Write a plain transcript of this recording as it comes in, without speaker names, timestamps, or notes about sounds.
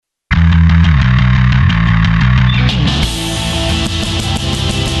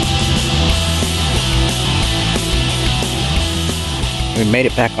made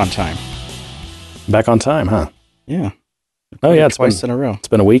it back on time. Back on time, huh? Yeah. Oh yeah, Twice in a row. It's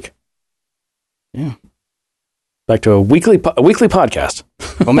been a week. Yeah. Back to a weekly podcast.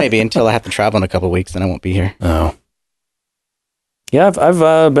 Well, maybe until I have to travel in a couple of weeks, then I won't be here. Oh. Yeah,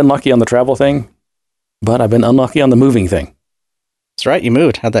 I've been lucky on the travel thing, but I've been unlucky on the moving thing. That's right. You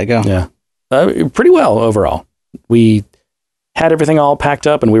moved. How'd that go? Yeah. Pretty well overall. We had everything all packed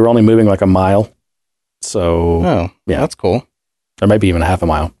up and we were only moving like a mile. So, yeah, that's cool. Or maybe even a half a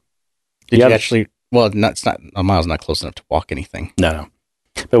mile. Did you actually, well, it's not, a mile's not close enough to walk anything. No.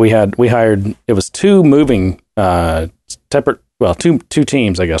 But we hired, it was two moving, two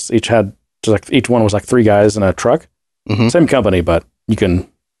teams, I guess. Each one was like 3 guys in a truck. Mm-hmm. Same company, but you can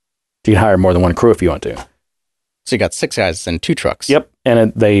hire more than one crew if you want to. So you got 6 guys and 2 trucks. Yep.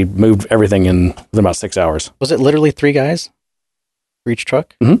 And they moved everything in about 6 hours. Was it literally 3 guys for each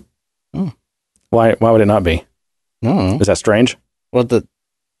truck? Mm-hmm. Oh. Why would it not be? No. Is that strange? Well,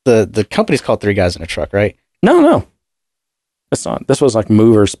 the company's called 3 guys in a truck, right? No. It's not. This was like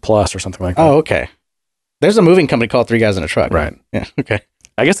Movers Plus or something like that. Oh, okay. There's a moving company called 3 guys in a truck. Right. Yeah. Okay.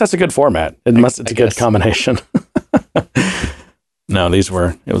 I guess that's a good format. It's a good combination. No, it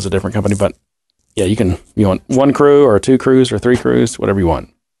was a different company, but yeah, you want 1 crew or 2 crews or 3 crews, whatever you want.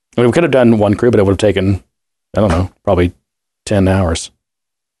 I mean, we could have done 1 crew, but it would have taken, I don't know, probably 10 hours.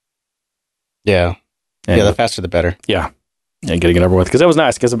 Yeah. And the faster the better. Yeah. And getting it over with. Because it was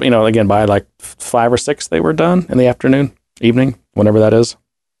nice. Because, again, by like 5 or 6, they were done in the afternoon, evening, whenever that is.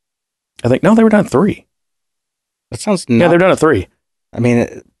 I think, no, they were done at 3. That sounds Yeah, they're done at 3. I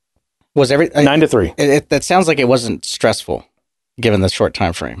mean, was 9 to 3. That sounds like it wasn't stressful, given the short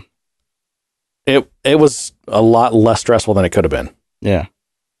time frame. It was a lot less stressful than it could have been. Yeah.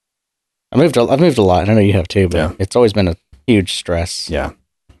 I've moved a lot. I know you have too, but It's always been a huge stress. Yeah.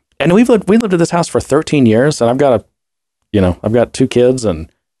 And we lived at this house for 13 years, and I've got 2 kids,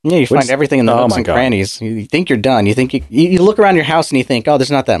 and you find everything in the nooks and crannies. You think you're done. You think you look around your house and you think, oh,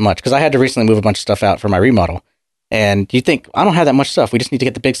 there's not that much. Because I had to recently move a bunch of stuff out for my remodel, and you think, I don't have that much stuff. We just need to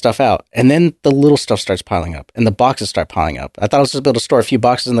get the big stuff out, and then the little stuff starts piling up, and the boxes start piling up. I thought I was just able to store a few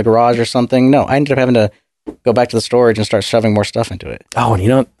boxes in the garage or something. No, I ended up having to go back to the storage and start shoving more stuff into it. Oh,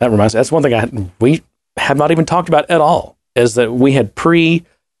 and that reminds me. That's one thing we have not even talked about at all. Is that we had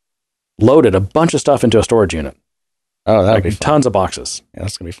loaded a bunch of stuff into a storage unit. Oh, that would be fun. Tons of boxes. Yeah,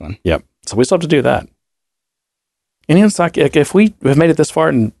 that's going to be fun. Yep. So we still have to do that. And it's like if we have made it this far,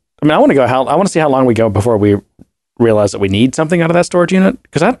 and I want to see how long we go before we realize that we need something out of that storage unit,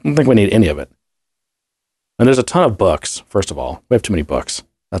 because I don't think we need any of it. And there's a ton of books, first of all. We have too many books.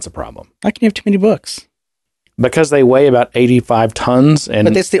 That's a problem. How can you have too many books? Because they weigh about 85 tons.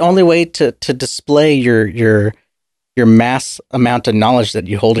 But that's the only way to display your mass amount of knowledge that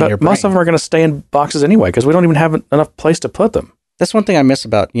you hold in your brain. Most of them are going to stay in boxes anyway, because we don't even have enough place to put them. That's one thing I miss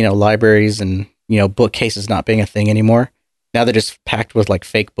about, libraries and, bookcases not being a thing anymore. Now they're just packed with like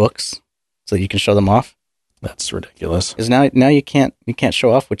fake books so that you can show them off. That's ridiculous. Because now you can't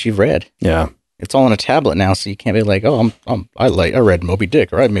show off what you've read. Yeah. It's all on a tablet now, so you can't be like, oh, I read Moby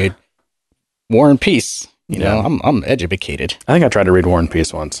Dick, or I made War and Peace. I'm educated. I think I tried to read War and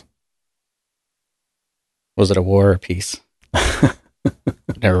Peace once. Was it a war or peace?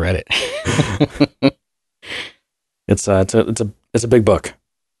 Never read it. It's a big book.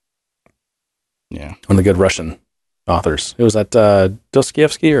 Yeah, one of the good Russian authors. It was that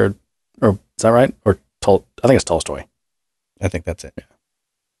Dostoevsky or is that right? Or I think it's Tolstoy. I think that's it. Yeah.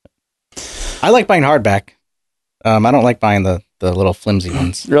 I like buying hardback. I don't like buying the little flimsy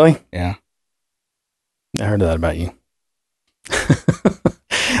ones. Really? Yeah. I heard that about you.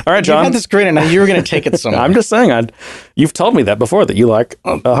 All right, John. You had this grin, and now you were going to take it somewhere. I'm just saying, you've told me that before, that you like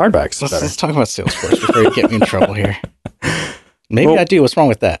hardbacks. Let's talk about Salesforce before you get me in trouble here. Maybe I do. What's wrong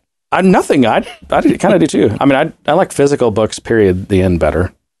with that? Nothing. I kind of do too. I mean, I like physical books, period, the end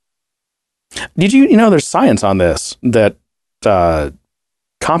better. Did you there's science on this, that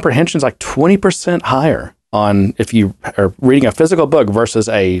comprehension's like 20% higher on if you are reading a physical book versus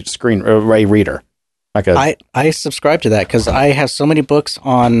a reader. I subscribe to that because I have so many books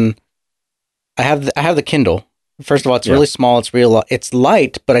on. I have the Kindle. First of all, it's really small. It's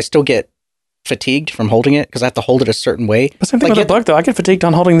light, but I still get fatigued from holding it because I have to hold it a certain way. But same thing with the book, though. I get fatigued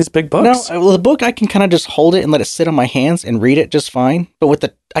on holding these big books. No, the book I can kind of just hold it and let it sit on my hands and read it just fine.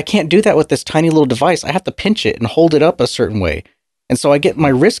 But I can't do that with this tiny little device. I have to pinch it and hold it up a certain way, and so my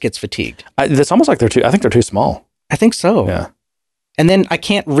wrist gets fatigued. It's almost like I think they're too small. I think so. Yeah. And then I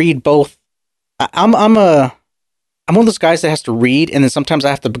can't read both. I'm one of those guys that has to read, and then sometimes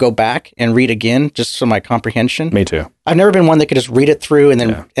I have to go back and read again just for my comprehension. Me too. I've never been one that could just read it through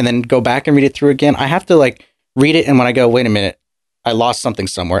and then go back and read it through again. I have to read it, and when I go, wait a minute, I lost something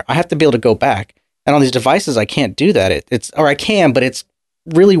somewhere, I have to be able to go back. And on these devices, I can't do that. Or I can, but it's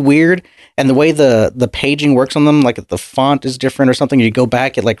really weird. And the way the paging works on them, like the font is different or something. You go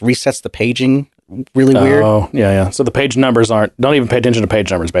back, it like resets the paging. Really weird. Oh, yeah. So the page numbers don't even pay attention to page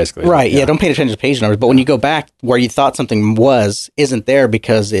numbers, basically. Right. Yeah. Don't pay attention to page numbers. But when you go back where you thought something isn't there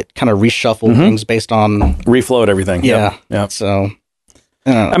because it kind of reshuffled things based on reflowed everything. Yeah. Yeah. So,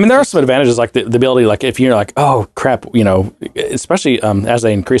 I mean, there are some advantages, like the ability, like if you're like, oh crap, especially as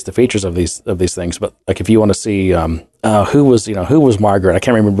they increase the features of these things. But like if you want to see who was Margaret, I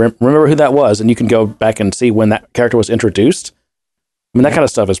can't remember who that was, and you can go back and see when that character was introduced. I mean, that kind of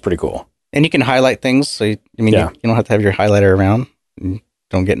stuff is pretty cool. And you can highlight things. So, you don't have to have your highlighter around. And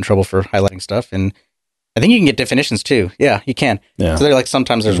don't get in trouble for highlighting stuff. And I think you can get definitions too. Yeah, you can. Yeah. So they're like,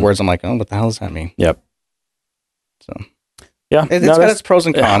 sometimes there's words I'm like, oh, what the hell does that mean? Yep. So, yeah. It's got its pros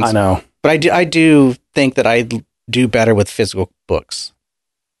and cons. I know. But I do think that I do better with physical books.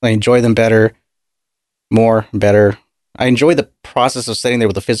 I enjoy them better. I enjoy the process of sitting there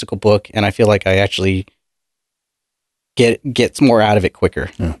with a physical book. And I feel like I actually gets more out of it quicker.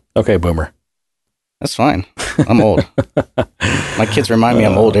 Yeah. Okay, boomer. That's fine. I'm old. My kids remind me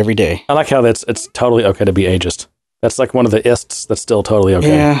I'm old every day. I like how it's totally okay to be ageist. That's like one of the ists that's still totally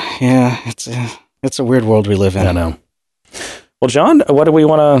okay. Yeah. It's a weird world we live in. I know. Well, John, what do we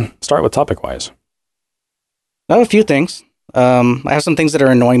want to start with topic-wise? I have a few things. I have some things that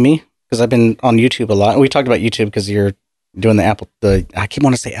are annoying me because I've been on YouTube a lot. We talked about YouTube because you're doing I keep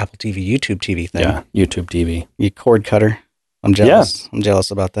wanting to say Apple TV, YouTube TV thing. Yeah, YouTube TV. You cord cutter. I'm jealous. Yeah. I'm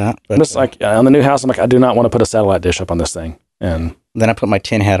jealous about that. But just like on the new house, I'm like, I do not want to put a satellite dish up on this thing. And then I put my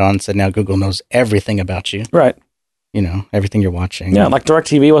tin hat on and said, now Google knows everything about you. Right. Everything you're watching. Yeah, like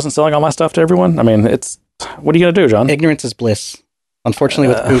DirecTV wasn't selling all my stuff to everyone. I mean, what are you going to do, John? Ignorance is bliss. Unfortunately,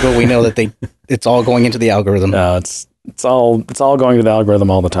 with Google, we know that it's all going into the algorithm. No, it's all going to the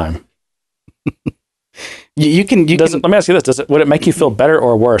algorithm all the time. Let me ask you this: would it make you feel better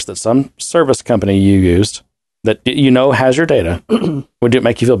or worse that some service company you used that has your data? Would it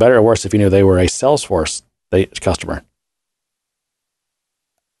make you feel better or worse if you knew they were a Salesforce customer?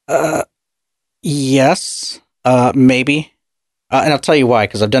 Yes, maybe, and I'll tell you why.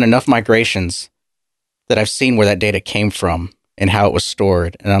 Because I've done enough migrations that I've seen where that data came from and how it was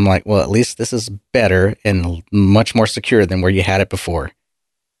stored, and I'm like, well, at least this is better and much more secure than where you had it before.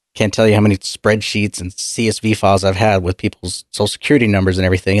 Can't tell you how many spreadsheets and CSV files I've had with people's social security numbers and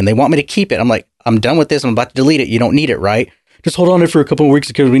everything, and they want me to keep it. I'm like, I'm done with this. I'm about to delete it. You don't need it, right? Just hold on to it for a couple of weeks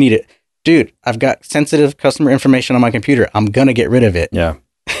because we need it. Dude, I've got sensitive customer information on my computer. I'm going to get rid of it. Yeah.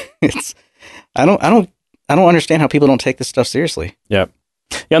 I don't understand how people don't take this stuff seriously. Yeah.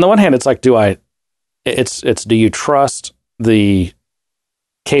 Yeah. On the one hand, it's like, do you trust the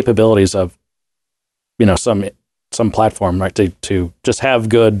capabilities of, some platform, right? To just have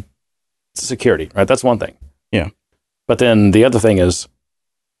good security, right? That's one thing. Yeah. But then the other thing is,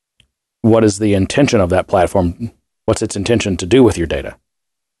 what is the intention of that platform? What's its intention to do with your data?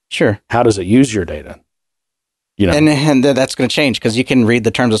 Sure. How does it use your data? And that's going to change because you can read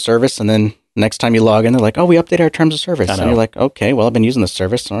the terms of service, and then next time you log in, they're like, "Oh, we update our terms of service," and you're like, "Okay, well, I've been using this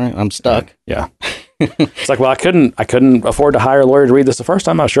service. All right, I'm stuck." Yeah. It's like, well, I couldn't afford to hire a lawyer to read this the first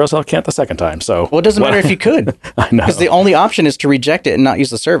time. I sure as hell can't the second time. So, well, it doesn't matter if you could. I know, because the only option is to reject it and not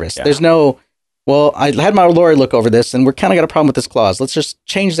use the service. Yeah. There's no. Well, I had my lawyer look over this, and we're kind of got a problem with this clause. Let's just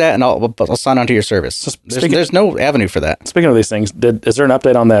change that, and I'll sign on to your service. So there's no avenue for that. Speaking of these things, is there an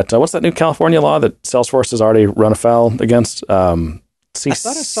update on that? What's that new California law that Salesforce has already run afoul against? I thought I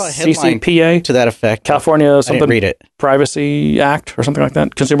saw a headline CCPA to that effect. California something. I didn't read it. Privacy Act or something like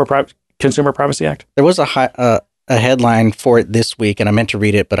that. Consumer Privacy Act. There was a headline for it this week, and I meant to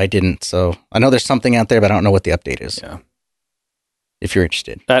read it, but I didn't. So I know there's something out there, but I don't know what the update is. Yeah. If you're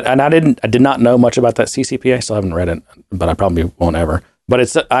interested. And I did not know much about that CCPA. I still haven't read it, but I probably won't ever.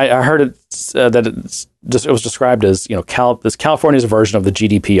 But I heard it that it was described as this California's version of the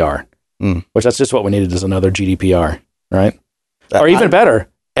GDPR, which that's just what we needed is another GDPR, right? Or even better,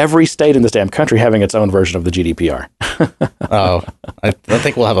 every state in this damn country having its own version of the GDPR. I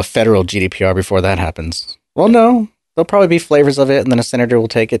think we'll have a federal GDPR before that happens. Well, no, there'll probably be flavors of it, and then a senator will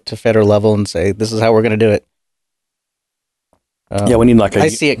take it to federal level and say, "This is how we're going to do it." Yeah, we need I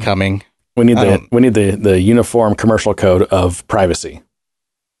see it coming. We need the uniform commercial code of privacy.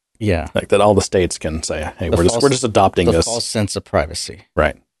 Yeah, like that all the states can say, "Hey, we're just adopting this." The false sense of privacy.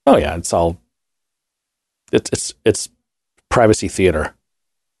 Right. Oh yeah, it's privacy theater.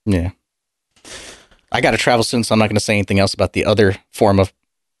 Yeah. I got to travel soon, so I'm not going to say anything else about the other form of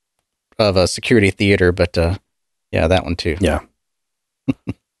a security theater, but yeah, that one too. Yeah.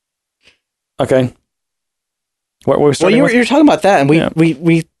 Okay. What were we Well, starting you with? were talking about that,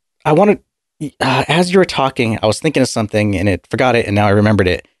 and I wanted, as you were talking, I was thinking of something and forgot it, and now I remembered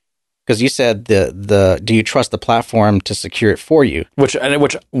it. Because you said do you trust the platform to secure it for you? Which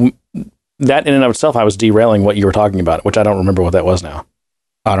that in and of itself, I was derailing what you were talking about, which I don't remember what that was now.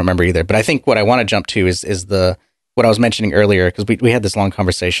 I don't remember either. But I think what I want to jump to is what I was mentioning earlier, because we had this long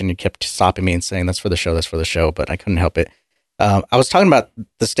conversation. You kept stopping me and saying, that's for the show, but I couldn't help it. I was talking about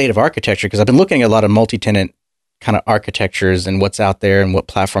the state of architecture, because I've been looking at a lot of multi-tenant kind of architectures and what's out there and what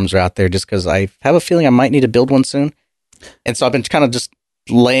platforms are out there, just because I have a feeling I might need to build one soon. And so I've been kind of just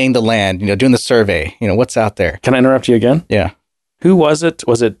laying the land, doing the survey, what's out there. Can I interrupt you again? Yeah. Who was it?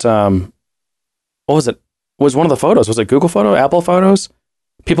 Was it, what was it? Was one of the photos? Was it Google Photo, Apple Photos?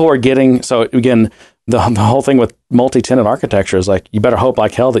 People were getting, so again, the whole thing with multi-tenant architecture is like, you better hope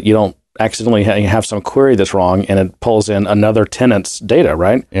like hell that you don't accidentally have some query that's wrong and it pulls in another tenant's data,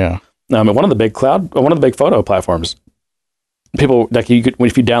 right? Yeah. One of the big photo platforms, people, like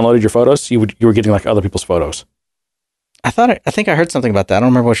if you downloaded your photos, you were getting like other people's photos. I think I heard something about that. I don't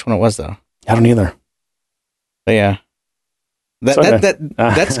remember which one it was though. I don't either. But yeah,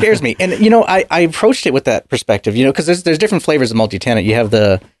 that scares me. And I approached it with that perspective. Because there's different flavors of multi-tenant. You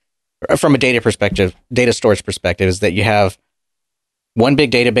have from a data storage perspective, is that you have one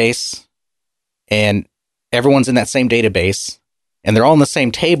big database, and everyone's in that same database, and they're all in the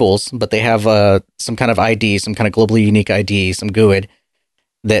same tables, but they have some kind of ID, some kind of globally unique ID, some GUID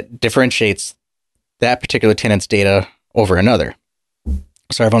that differentiates that particular tenant's data over another.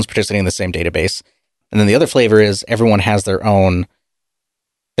 So everyone's participating in the same database. And then the other flavor is everyone has they're in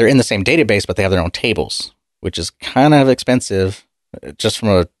the same database, but they have their own tables, which is kind of expensive just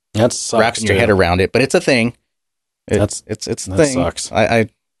from wrapping your head around it. But it's a thing. It's a thing. Sucks. I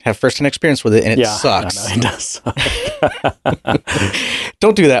have first-hand experience with it, and it sucks. I know, it does suck.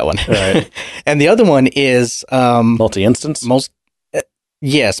 Don't do that one. Right. And the other one is multi-instance?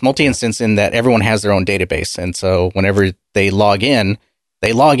 Yes, multi-instance in that everyone has their own database. And so whenever they log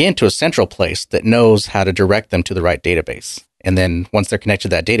into a central place that knows how to direct them to the right database. And then once they're connected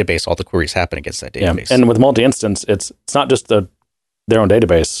to that database, all the queries happen against that database. Yeah. And with multi-instance, it's not just their own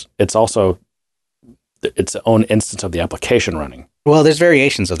database. It's also its own instance of the application running. Well, there's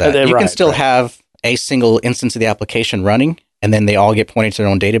variations of that. You can still have a single instance of the application running, and then they all get pointed to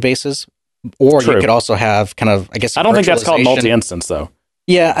their own databases. Or you could also have kind of, I guess, I don't think that's called multi-instance, though.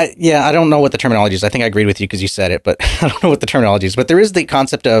 Yeah, I don't know what the terminology is. I think I agreed with you because you said it, but I don't know what the terminology is. But there is the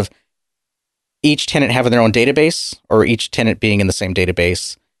concept of each tenant having their own database, or each tenant being in the same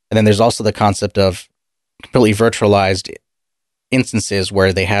database. And then there's also the concept of completely virtualized instances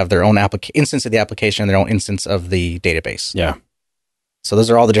where they have their own instance of the application and their own instance of the database. Yeah. So those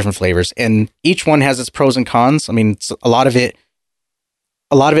are all the different flavors, and each one has its pros and cons. I mean, a lot of it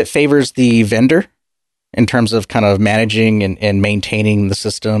favors the vendor in terms of kind of managing and maintaining the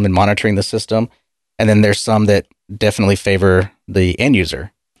system and monitoring the system. And then there's some that definitely favor the end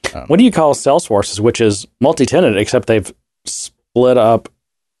user. What do you call Salesforce's, which is multi-tenant, except they've split up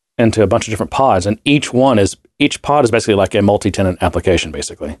into a bunch of different pods, and each pod is basically like a multi-tenant application,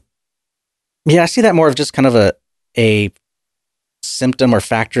 basically. Yeah, I see that more of just kind of a symptom or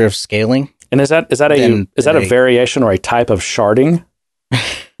factor of scaling. And is that a variation or a type of sharding?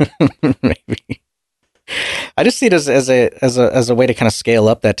 Maybe. I just see it as a way to kind of scale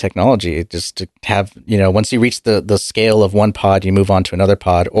up that technology, just to have, once you reach the scale of one pod, you move on to another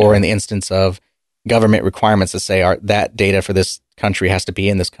pod, or in the instance of government requirements that say that data for this country has to be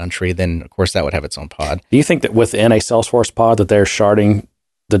in this country, then of course that would have its own pod. Do you think that within a Salesforce pod that they're sharding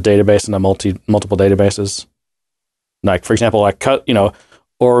the database into multiple databases? Like, for example,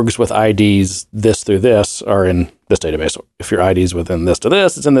 orgs with IDs this through this are in this database. If your ID is within this to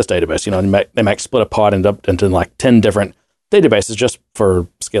this, it's in this database. They might split a pod into like 10 different databases just for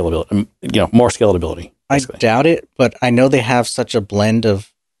scalability, more scalability. Basically. I doubt it, but I know they have such a blend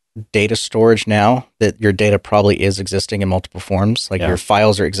of data storage now that your data probably is existing in multiple forms. Like your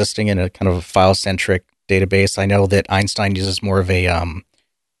files are existing in a kind of a file-centric database. I know that Einstein uses more of a,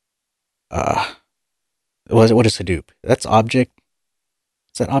 what is Hadoop? That's object.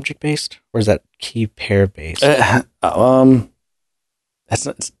 Is that object-based, or is that key pair-based? That's not,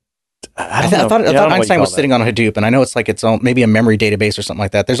 I thought Einstein was sitting on Hadoop, and I know it's like its own, maybe a memory database or something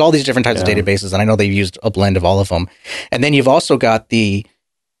like that. There's all these different types of databases, and I know they've used a blend of all of them. And then you've also got the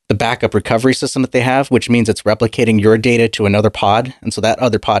backup recovery system that they have, which means it's replicating your data to another pod, and so that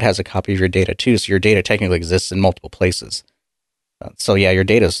other pod has a copy of your data too. So your data technically exists in multiple places. Your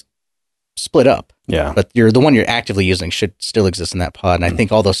data's split up. Yeah. But the one you're actively using should still exist in that pod. And I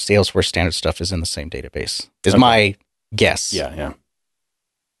think all those Salesforce standard stuff is in the same database, my guess. Yeah.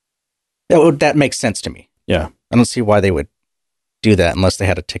 That makes sense to me. Yeah. I don't see why they would do that unless they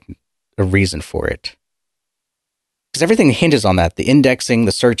had a reason for it. Because everything hinges on that. The indexing,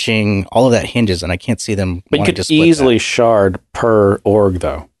 the searching, all of that hinges, and I can't see them. But you could easily shard per org,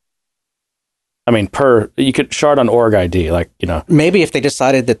 though. I mean, you could shard on org ID, like, you know. Maybe if they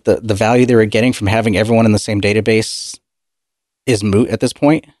decided that the value they were getting from having everyone in the same database is moot at this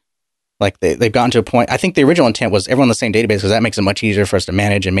point. Like they've gotten to a point. I think the original intent was everyone in the same database because that makes it much easier for us to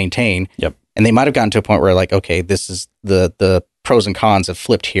manage and maintain. Yep. And they might have gotten to a point where like, okay, this is the pros and cons have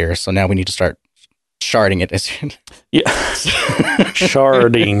flipped here. So now we need to start sharding it. Yeah.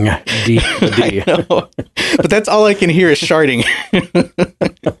 Sharding. D. I know. But that's all I can hear is sharding.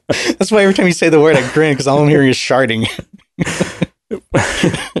 That's why every time you say the word, I grin because all I'm hearing is sharding.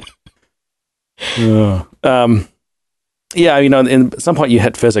 Yeah, you know, at some point you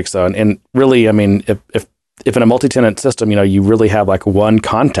hit physics though, and really, I mean, if in a multi-tenant system, you know, you really have like one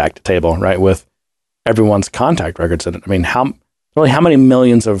contact table, right, with everyone's contact records in it. I mean, how many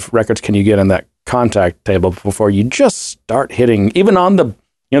millions of records can you get in that contact table before you just start hitting, even on the, you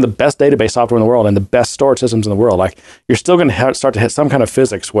know, the best database software in the world and the best storage systems in the world, like you're still going to start to hit some kind of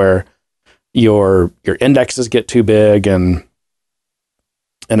physics where your indexes get too big and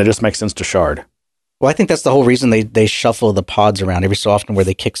it just makes sense to shard. Well, I think that's the whole reason they shuffle the pods around every so often where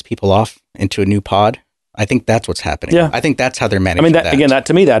they kicks people off into a new pod. I think that's what's happening. Yeah. I think that's how they're managing that. Again, that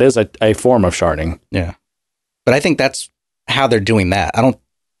to me, that is a form of sharding. Yeah. But I think that's how they're doing that.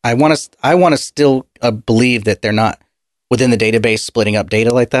 I want to still believe that they're not within the database splitting up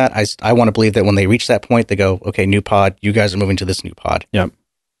data like that. I want to believe that when they reach that point, they go, okay, new pod, you guys are moving to this new pod. Yeah.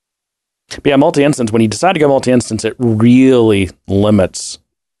 But yeah, multi-instance, when you decide to go multi-instance, it really limits.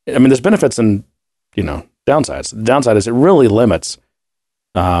 I mean, there's benefits and, you know, downsides. The downside is it really limits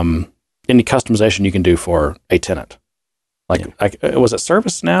any customization you can do for a tenant. Like, was it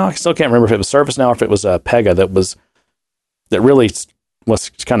ServiceNow? I still can't remember if it was ServiceNow or if it was Pega that really was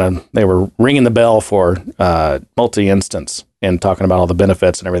kind of, they were ringing the bell for multi-instance and talking about all the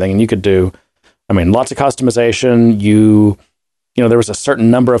benefits and everything. And you could do, I mean, lots of customization. You know, there was a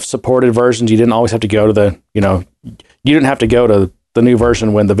certain number of supported versions. You didn't always have to go to you didn't have to go to the new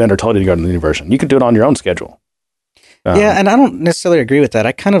version when the vendor told you to go to the new version. You could do it on your own schedule. Yeah, and I don't necessarily agree with that.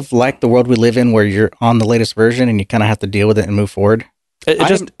 I kind of like the world we live in where you're on the latest version and you kind of have to deal with it and move forward.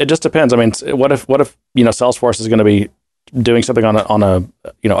 It just depends. I mean, what if you know, Salesforce is going to be doing something on a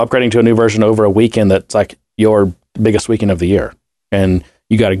you know, upgrading to a new version over a weekend that's like your biggest weekend of the year, and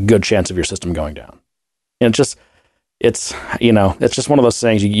you got a good chance of your system going down. And it's you know, it's just one of those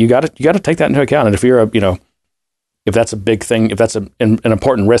things you got to take that into account. And if you're if that's a big thing, if that's an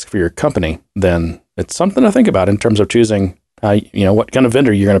important risk for your company, then it's something to think about in terms of choosing, you know, what kind of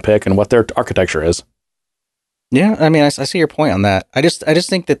vendor you're going to pick and what their architecture is. Yeah, I mean, I see your point on that. I just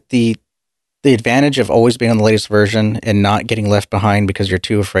think that the advantage of always being on the latest version and not getting left behind because you're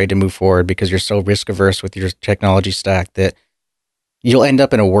too afraid to move forward because you're so risk averse with your technology stack that you'll end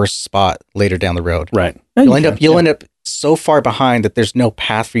up in a worse spot later down the road. Right. You'll end up so far behind that there's no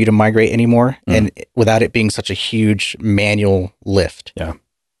path for you to migrate anymore, and without it being such a huge manual lift. Yeah.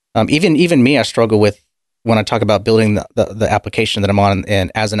 Even me, I struggle with when I talk about building the application that I'm on,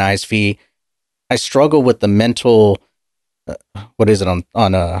 and as an ISV, I struggle with the mental. What is it on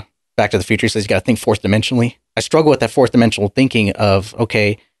Back to the Future? It says you got to think fourth dimensionally. I struggle with that fourth dimensional thinking of,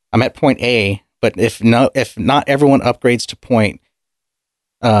 okay, I'm at point A, but if not everyone upgrades to point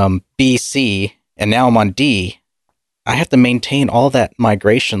B, C, and now I'm on D, I have to maintain all that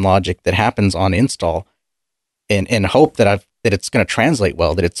migration logic that happens on install, and hope that it's going to translate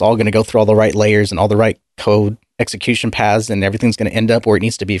well, that it's all going to go through all the right layers and all the right code execution paths, and everything's going to end up where it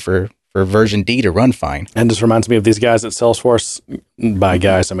needs to be for version D to run fine. And this reminds me of these guys at Salesforce. By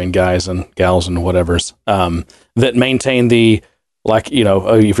guys, I mean guys and gals and whatever's that maintain the, like, you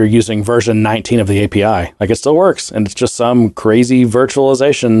know, if you're using version 19 of the API, like, it still works, and it's just some crazy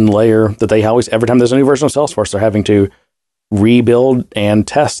virtualization layer that they always, every time there's a new version of Salesforce, they're having to rebuild and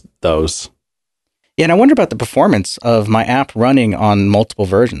test those. Yeah, and I wonder about the performance of my app running on multiple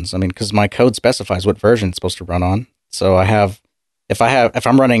versions. I mean, because my code specifies what version it's supposed to run on. So if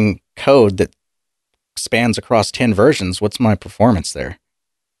I'm running code that spans across 10 versions, what's my performance there?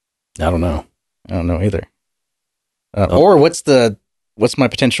 I don't know either. Or what's my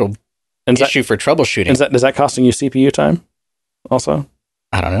potential issue for troubleshooting? Is that costing you CPU time also?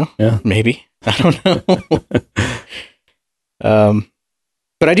 I don't know. Yeah, maybe. I don't know.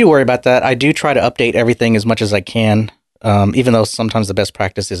 But I do worry about that. I do try to update everything as much as I can, even though sometimes the best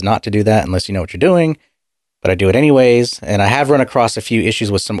practice is not to do that unless you know what you're doing. But I do it anyways. And I have run across a few issues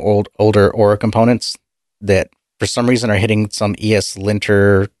with some older Aura components that for some reason are hitting some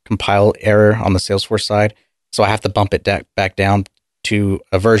ESLinter compile error on the Salesforce side. So I have to bump it back down to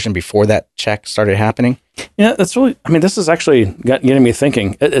a version before that check started happening. Yeah, that's really, I mean, this is actually getting me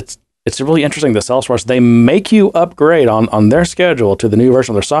thinking. It's really interesting that Salesforce, they make you upgrade on their schedule to the new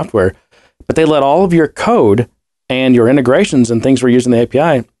version of their software, but they let all of your code and your integrations and things we're using the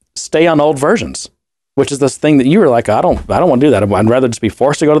API stay on old versions, which is this thing that you were like, I don't want to do that. I'd rather just be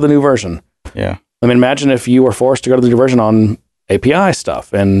forced to go to the new version. Yeah. I mean, imagine if you were forced to go to the new version on API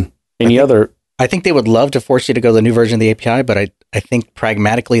stuff and other. I think they would love to force you to go to the new version of the API, but I think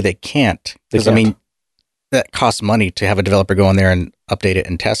pragmatically they can't. Because, I mean, that costs money to have a developer go in there and update it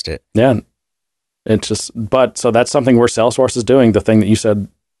and test it. Yeah. It's just, but so that's something where Salesforce is doing the thing that you said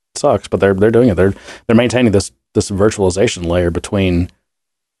sucks, but they're doing it. They're maintaining this virtualization layer between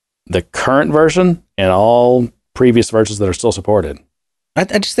the current version and all previous versions that are still supported.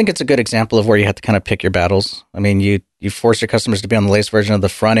 I just think it's a good example of where you have to kind of pick your battles. I mean, you force your customers to be on the latest version of the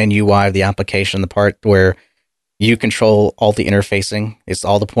front end UI of the application, the part where you control all the interfacing. It's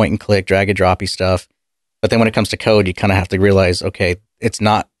all the point and click, drag and droppy stuff. But then when it comes to code, you kind of have to realize, okay, it's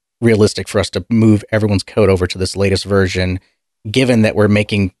not realistic for us to move everyone's code over to this latest version, given that we're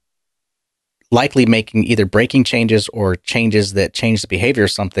likely making either breaking changes or changes that change the behavior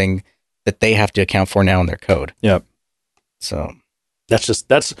of something that they have to account for now in their code. Yep. So that's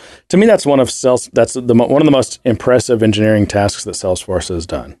to me, that's one of the most impressive engineering tasks that Salesforce has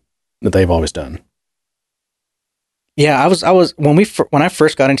done, that they've always done. Yeah, I was when I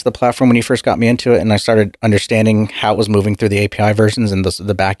first got into the platform, when you first got me into it, and I started understanding how it was moving through the API versions and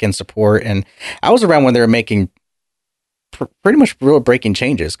the back end support, and I was around when they were making pretty much real breaking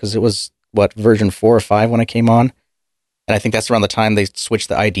changes, because it was version 4 or 5 when I came on, and I think that's around the time they switched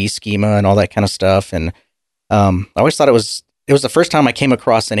the ID schema and all that kind of stuff. And I always thought it was the first time I came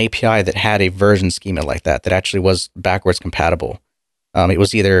across an API that had a version schema like that actually was backwards compatible. It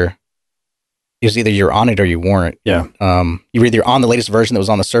was either you're on it or you weren't. Yeah. You were either on the latest version that was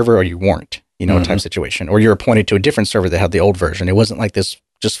on the server or you weren't, type of situation. Or you're appointed to a different server that had the old version. It wasn't like this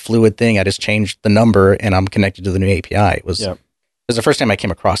just fluid thing. I just changed the number and I'm connected to the new API. It was the first time I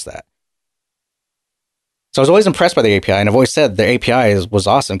came across that. So I was always impressed by the API, and I've always said the API was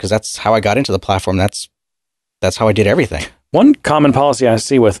awesome because that's how I got into the platform. That's how I did everything. One common policy I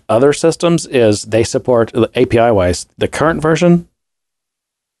see with other systems is they support, API-wise, the current version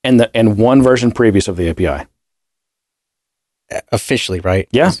and one version previous of the API. Officially, right?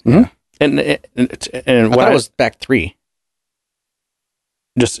 Yeah. Mm-hmm. And I thought it was back 3.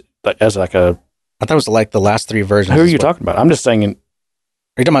 Just as like a... I thought it was like the last 3 versions. Who are you talking about? I'm just saying... Are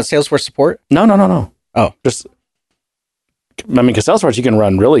you talking about Salesforce support? No. Oh. Because Salesforce, you can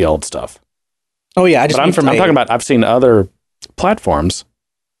run really old stuff. Oh, yeah. I'm talking about, I've seen other platforms.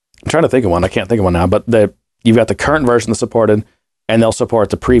 I'm trying to think of one. I can't think of one now, but you've got the current version that's supported, and they'll support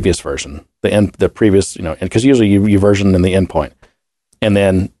the previous version, the previous, because usually you version in the endpoint. And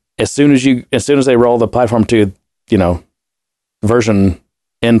then as soon as they roll the platform to, version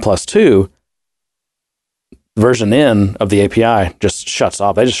N+2, version N of the API just shuts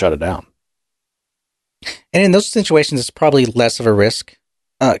off. They just shut it down. And in those situations, it's probably less of a risk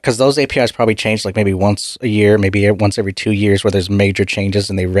because those APIs probably change like maybe once a year, maybe once every 2 years where there's major changes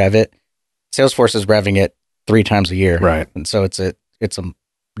and they rev it. Salesforce is revving it 3 times a year. Right. And so it's a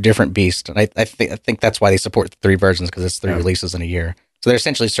different beast. And I think that's why they support 3 versions, because it's 3 releases in a year. So they're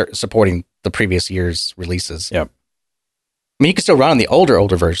essentially supporting the previous year's releases. Yep. I mean, you can still run on the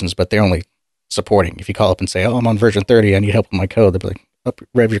older versions, but they're only supporting. If you call up and say, I'm on version 30, I need help with my code, they'll be like,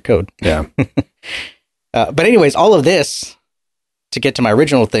 rev your code. Yeah. But anyways, all of this to get to my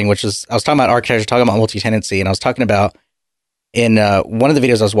original thing, which is I was talking about architecture, talking about multi-tenancy, and I was talking about in one of the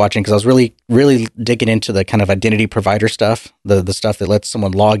videos I was watching, because I was really, really digging into the kind of identity provider stuff, the stuff that lets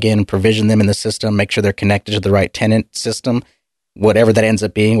someone log in, provision them in the system, make sure they're connected to the right tenant system, whatever that ends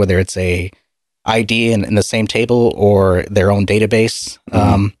up being, whether it's a ID in the same table or their own database.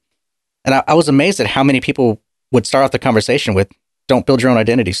 Mm-hmm. And I was amazed at how many people would start off the conversation with, don't build your own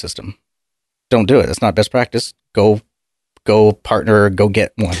identity system. Don't do it. It's not best practice. Go partner, go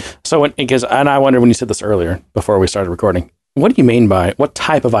get one. So and I wondered when you said this earlier before we started recording, what do you mean by, what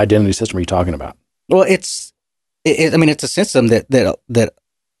type of identity system are you talking about? Well, it's a system that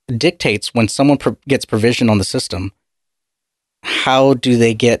dictates when someone gets provision on the system, how do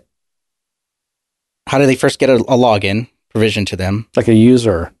they first get a login provision to them? Like a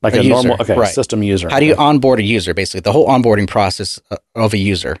user, like a user, normal, right. System user. How do you onboard a user, basically, the whole onboarding process of a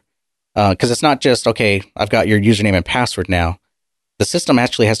user? Because it's not just, okay, I've got your username and password now. The system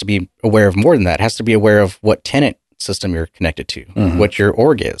actually has to be aware of more than that. It has to be aware of what tenant system you're connected to, mm-hmm. what your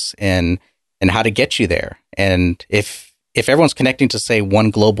org is, and how to get you there. And if if everyone's connecting to, say,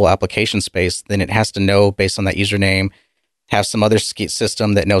 one global application space, then it has to know based on that username, have some other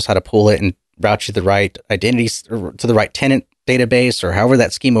system that knows how to pull it and route you the right identities to the right tenant database or however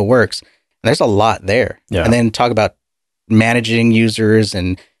that schema works. And there's a lot there. Yeah. And then talk about managing users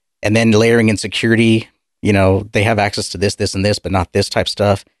and then layering in security. They have access to this, and this, but not this type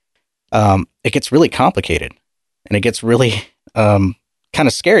stuff. It gets really complicated, and it gets really kind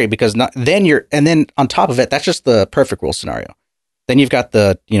of scary because then on top of it, that's just the perfect world scenario. Then you've got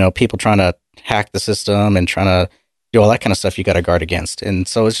the, people trying to hack the system and trying to do all that kind of stuff you got to guard against. And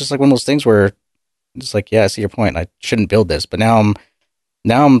so it's just like one of those things where it's like, yeah, I see your point. I shouldn't build this. But now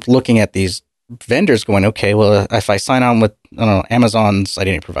I'm looking at these vendors going, okay, well, if I sign on with, I don't know, Amazon's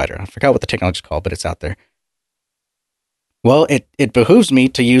identity provider, I forgot what the technology is called, but it's out there. Well, it behooves me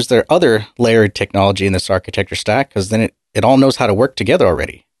to use their other layered technology in this architecture stack because then it all knows how to work together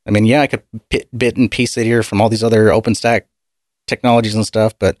already. I mean, yeah, I could bit and piece it here from all these other OpenStack technologies and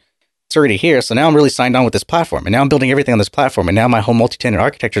stuff, but it's already here. So now I'm really signed on with this platform, and now I'm building everything on this platform, and now my whole multi-tenant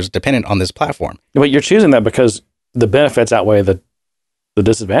architecture is dependent on this platform. But you're choosing that because the benefits outweigh the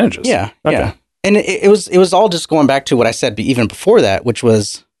disadvantages. Yeah, okay. Yeah. And it was all just going back to what I said even before that, which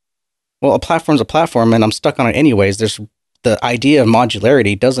was, well, a platform's a platform, and I'm stuck on it anyways. The idea of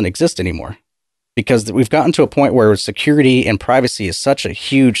modularity doesn't exist anymore because we've gotten to a point where security and privacy is such a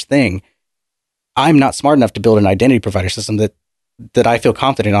huge thing. I'm not smart enough to build an identity provider system that I feel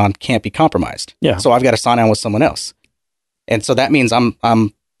confident on can't be compromised. Yeah. So I've got to sign on with someone else. And so that means I'm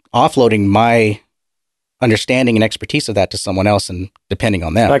offloading my understanding and expertise of that to someone else and depending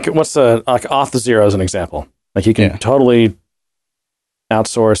on them. Like Auth0 as an example. Like you can totally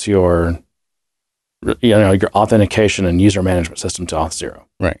outsource your authentication and user management system to Auth0.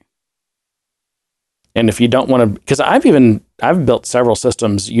 Right. And if you don't want to, because I've built several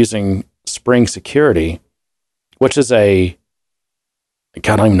systems using Spring Security, which is I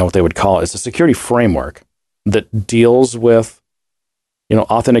don't even know what they would call it. It's a security framework that deals with,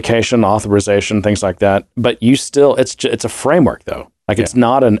 authentication, authorization, things like that. But it's a framework though. Like it's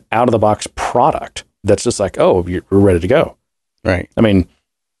not an out of the box product that's just like, oh, we're ready to go. Right. I mean,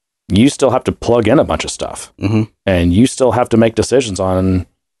 you still have to plug in a bunch of stuff, and you still have to make decisions on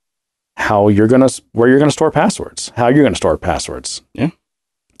where you're going to store passwords, how you're going to store passwords. Yeah.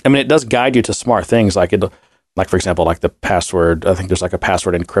 I mean, it does guide you to smart things like for example, like the password. I think there's like a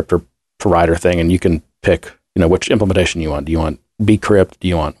password encryptor provider thing, and you can pick, which implementation you want. Do you want bcrypt? Do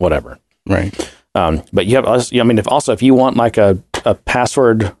you want whatever? Right. But you have, if you want like a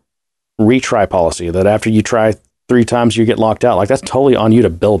password retry policy that after you try 3 times you get locked out, like that's totally on you to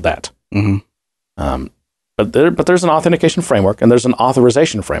build that. But there's an authentication framework and there's an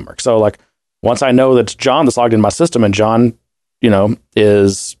authorization framework. So like once I know that it's John that's logged in my system and John,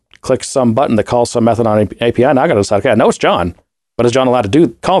 clicks some button that calls some method on an API, and I got to decide, okay, I know it's John, but is John allowed to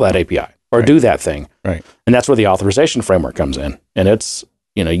call that API or do that thing? Right. And that's where the authorization framework comes in. And it's,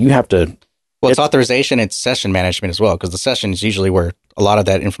 you have to. Well, it's authorization, it's session management as well, because the session is usually where a lot of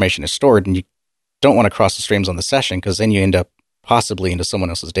that information is stored, and you don't want to cross the streams on the session because then you end up possibly into someone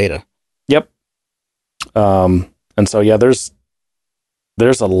else's data. Yep. And so, yeah, there's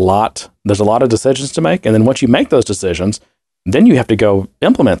a lot of decisions to make. And then once you make those decisions, then you have to go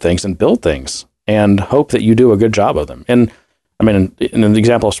implement things and build things and hope that you do a good job of them. And I mean, in the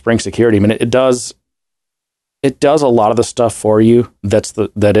example of Spring Security, I mean, it does a lot of the stuff for you.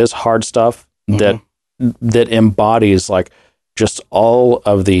 That is hard stuff that embodies like just all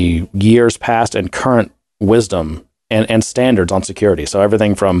of the years past and current wisdom and standards on security. So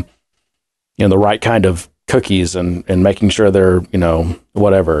everything from, the right kind of cookies and making sure they're,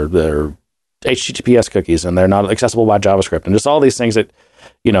 whatever, they're HTTPS cookies and they're not accessible by JavaScript and just all these things that,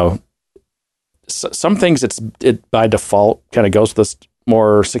 some things it by default kind of goes with this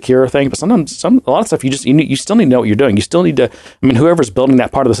more secure thing, but sometimes a lot of stuff you still need to know what you're doing. You still need to, whoever's building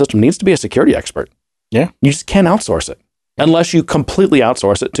that part of the system needs to be a security expert. Yeah. You just can't outsource it unless you completely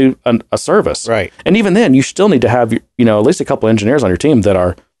outsource it to a service. Right. And even then you still need to have, at least a couple of engineers on your team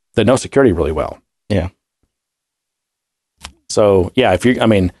that know security really well. Yeah. So yeah, if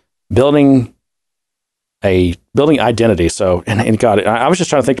building identity. So, and God, I was just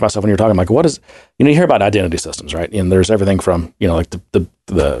trying to think to myself when you were talking, like, what is, you hear about identity systems, right? And there's everything from, like the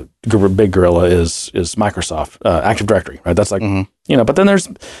big gorilla is Microsoft, Active Directory, right? That's like, but then there's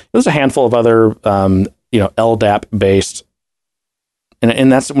a handful of other, LDAP based,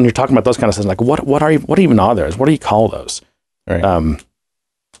 and that's when you're talking about those kind of systems, like what even are those? What do you call those? Right.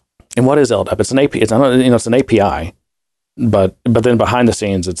 And what is LDAP? It's an API. It's an API, but then behind the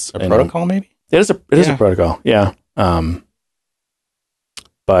scenes, it's a protocol, maybe. It is a protocol, yeah.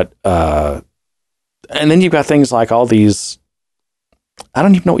 But And then you've got things like all these, I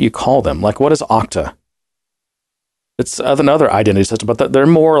don't even know what you call them. Like, what is Okta? It's another identity system, but they're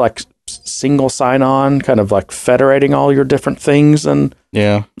more like single sign-on, kind of like federating all your different things and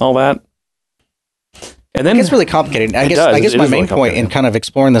all that. And then it gets really complicated. I guess my main point in kind of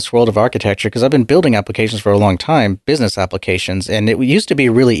exploring this world of architecture, because I've been building applications for a long time, business applications, and it used to be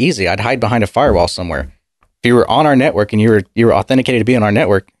really easy. I'd hide behind a firewall somewhere. If you were on our network and you were authenticated to be on our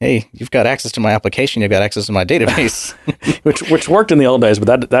network, hey, you've got access to my application, you've got access to my database. which worked in the old days,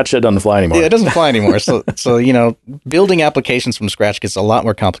 but that shit doesn't fly anymore. Yeah, it doesn't fly anymore. So building applications from scratch gets a lot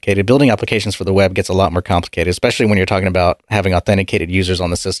more complicated. Building applications for the web gets a lot more complicated, especially when you're talking about having authenticated users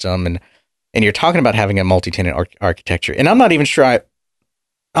on the system and you're talking about having a multi-tenant architecture. And I'm not even sure I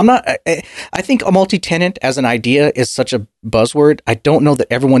think a multi-tenant as an idea is such a buzzword. I don't know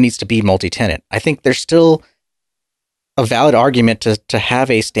that everyone needs to be multi-tenant. I think there's still a valid argument to have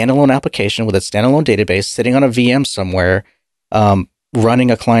a standalone application with a standalone database sitting on a VM somewhere, running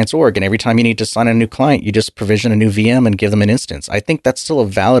a client's org. And every time you need to sign a new client, you just provision a new VM and give them an instance. I think that's still a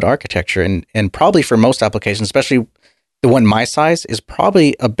valid architecture. And probably for most applications, especially the one my size, is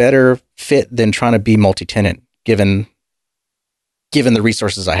probably a better fit than trying to be multi-tenant, given the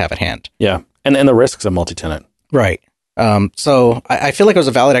resources I have at hand. Yeah. And the risks of multi-tenant. Right. So I feel like it was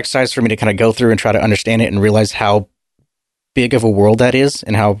a valid exercise for me to kind of go through and try to understand it and realize how big of a world that is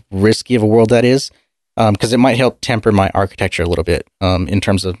and how risky of a world that is. Because it might help temper my architecture a little bit in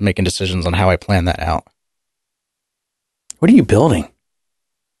terms of making decisions on how I plan that out. What are you building?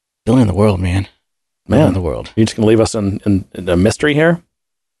 Building the world, man. Building the world. You're just going to leave us in a mystery here?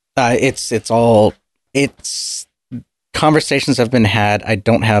 It's conversations have been had. I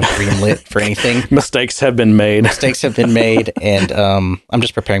don't have green lit for anything. Mistakes have been made. And I'm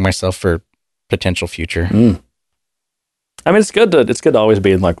just preparing myself for potential future. I mean, it's good to always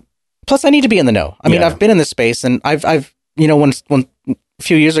be in like. Plus, I need to be in the know. I mean, I've been in this space, and I've when a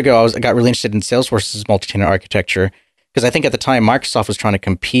few years ago I got really interested in Salesforce's multi-tenant architecture, because I think at the time Microsoft was trying to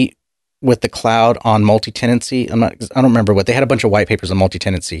compete with the cloud on multi-tenancy. I don't remember what they had a bunch of white papers on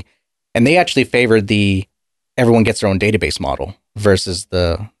multi-tenancy, and they actually favored the everyone gets their own database model versus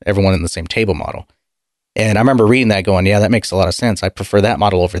the everyone in the same table model. And I remember reading that going, yeah, that makes a lot of sense. I prefer that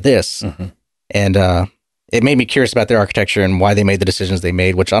model over this. Mm-hmm. And it made me curious about their architecture and why they made the decisions they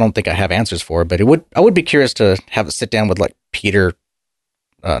made, which I don't think I have answers for, but I would be curious to have a sit down with like Peter,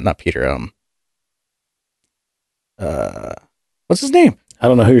 not Peter, what's his name? I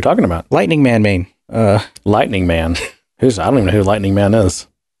don't know who you're talking about. Lightning Man Main. Lightning Man. I don't even know who Lightning Man is.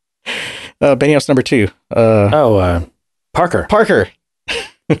 Benioff's number 2. Parker. Parker.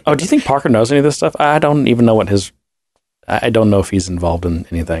 Oh, do you think Parker knows any of this stuff? I don't even know I don't know if he's involved in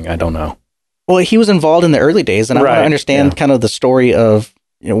anything. I don't know. Well, he was involved in the early days, and I want to understand kind of the story of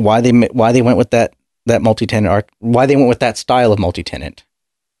why they went with that multi-tenant why they went with that style of multi-tenent.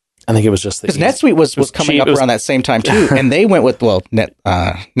 I think it was just because NetSuite was coming up around that same time too, and they went with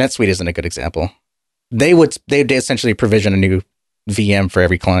NetSuite isn't a good example. They essentially provision a new VM for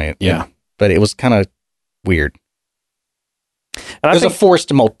every client. Yeah, but it was kind of weird. And it was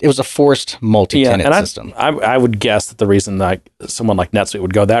a forced multi-tenant system. I would guess that the reason that someone like NetSuite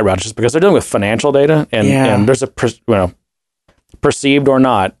would go that route is just because they're dealing with financial data, and there's a perceived or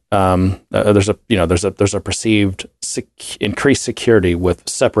not, there's a perceived increased security with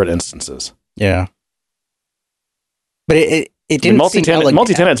separate instances. Yeah, but it didn't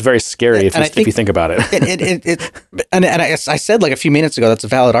multi-tenant is very scary if you think about it. And I said like a few minutes ago that's a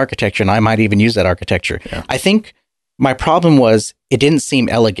valid architecture, and I might even use that architecture. Yeah. I think my problem was it didn't seem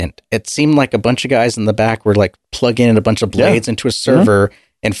elegant. It seemed like a bunch of guys in the back were like plugging in a bunch of blades into a server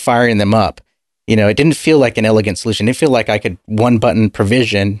and firing them up. It didn't feel like an elegant solution. It didn't feel like I could one button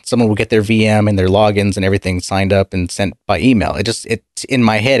provision. Someone would get their VM and their logins and everything signed up and sent by email. It in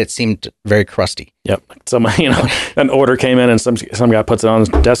my head, it seemed very crusty. Yep. An order came in and some guy puts it on his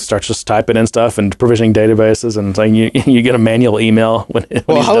desk, starts just typing in stuff and provisioning databases and saying you get a manual email when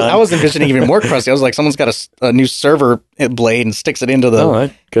I was envisioning even more crusty. I was like, someone's got a new server blade and sticks it into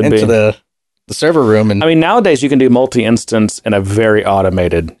the server room. And I mean, nowadays you can do multi-instance in a very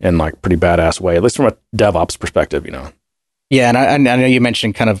automated and like pretty badass way, at least from a DevOps perspective, Yeah, and I know you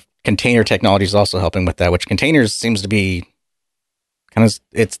mentioned kind of container technology is also helping with that, which containers seems to be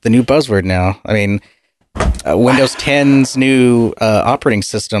it's the new buzzword now. I mean, Windows 10's new operating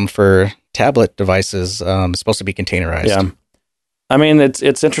system for tablet devices is supposed to be containerized. Yeah, I mean,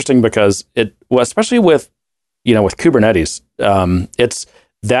 it's interesting because especially with Kubernetes,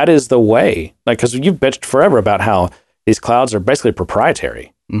 that is the way, like, because you've bitched forever about how these clouds are basically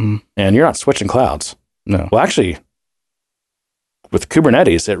proprietary, and you're not switching clouds. No. Well, actually, with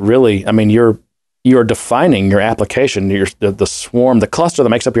Kubernetes, it really, I mean, you're you're defining your application, the swarm, the cluster that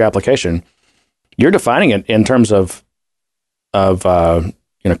makes up your application. You're defining it in terms of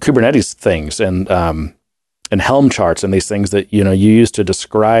Kubernetes things and Helm charts and these things that you use to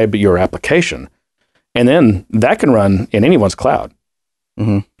describe your application, and then that can run in anyone's cloud.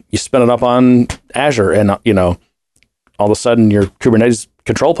 Mm-hmm. You spin it up on Azure, and all of a sudden your Kubernetes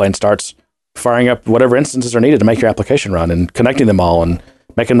control plane starts firing up whatever instances are needed to make your application run, and connecting them all, and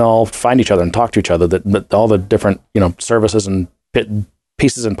making them all find each other and talk to each other. That all the different services and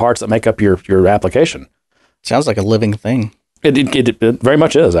pieces and parts that make up your application. Sounds like a living thing. It very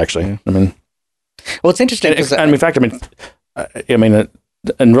much is, actually. Yeah. I mean, well, it's interesting. In fact, and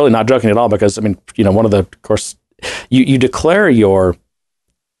really not joking at all, because one of the, of course, you declare your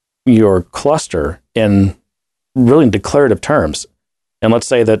cluster in really declarative terms, and let's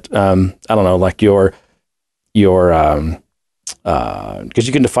say that I don't know, like your because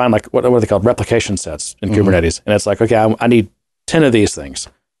you can define like what are they called, replication sets in Kubernetes, and it's like, okay, I need 10 of these things.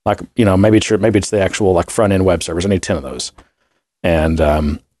 Like maybe it's the actual like front end web servers. I need 10 of those.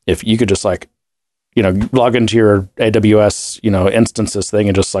 And if you could just like, log into your AWS, instances thing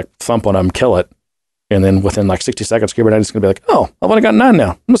and just like thump on them, kill it. And then within like 60 seconds, Kubernetes is going to be like, oh, I've only got 9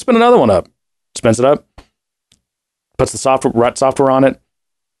 now. I'm going to spin another one up. Spins it up, puts the software on it,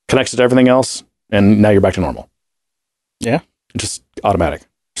 connects it to everything else, and now you're back to normal. Yeah. Just automatic,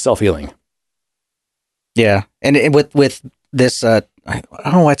 self-healing. Yeah. And with this, I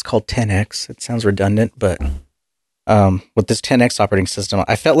don't know why it's called 10X. It sounds redundant, but with this 10X operating system,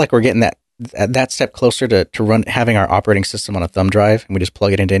 I felt like we're getting that step closer to having our operating system on a thumb drive, and we just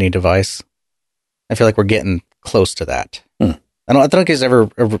plug it into any device. I feel like we're getting close to that. I don't think it's ever.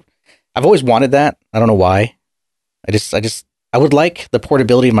 I've always wanted that. I don't know why. I would like the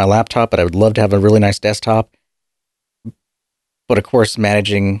portability of my laptop, but I would love to have a really nice desktop. But of course,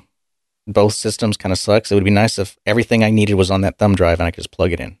 managing both systems kind of sucks. It would be nice if everything I needed was on that thumb drive and I could just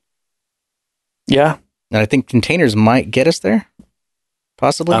plug it in. Yeah. And I think containers might get us there.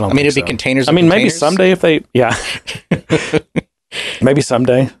 Possibly. It'd be containers. Maybe someday if they, maybe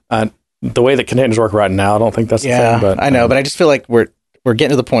someday. The way that containers work right now, I don't think that's the thing. But I know, but I just feel like we're getting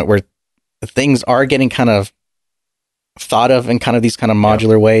to the point where things are getting kind of thought of in kind of these kind of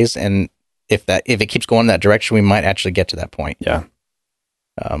modular ways. And if it keeps going in that direction, we might actually get to that point. Yeah.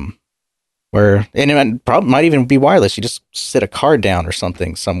 Where, and it probably might even be wireless. You just sit a card down or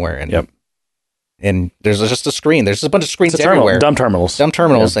something somewhere, and and there's just a screen. There's just a bunch of screens everywhere. Dumb terminals,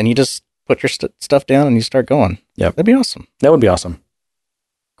 and you just put your stuff down and you start going. Yep. That'd be awesome. That would be awesome.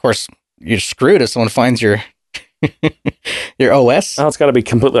 Of course, you're screwed if someone finds your your OS. Oh, it's got to be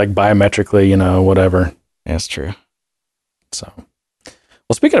completely like biometrically, whatever. Yeah, that's true. So,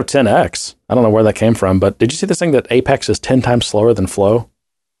 well, speaking of 10X, I don't know where that came from, but did you see this thing that Apex is 10 times slower than Flow?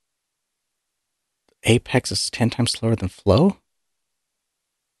 Apex is 10 times slower than Flow?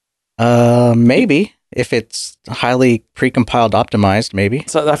 Maybe. If it's highly precompiled, optimized, maybe.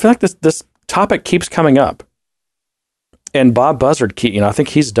 So I feel like this topic keeps coming up. And Bob Buzzard, I think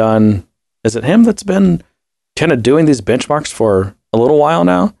he's done, is it him that's been kind of doing these benchmarks for a little while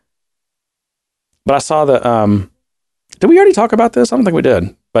now? But I saw that, did we already talk about this? I don't think we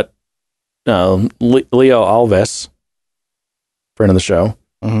did. But Leo Alves, friend of the show,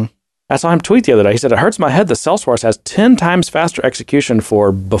 I saw him tweet the other day. He said, it hurts my head that Salesforce has 10 times faster execution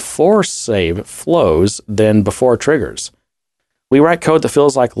for before save flows than before triggers. We write code that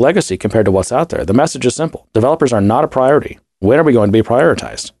feels like legacy compared to what's out there. The message is simple. Developers are not a priority. When are we going to be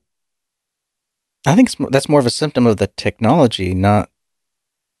prioritized? I think that's more of a symptom of the technology, not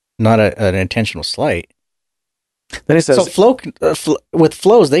an intentional slight. Then he says, so with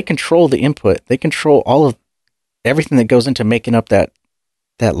flows, they control the input. They control all of everything that goes into making up that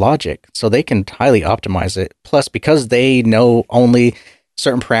logic. So they can highly optimize it. Plus, because they know only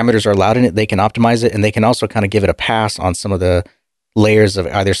certain parameters are allowed in it, they can optimize it, and they can also kind of give it a pass on some of the layers of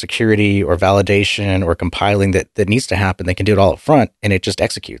either security or validation or compiling that needs to happen. They can do it all up front, and it just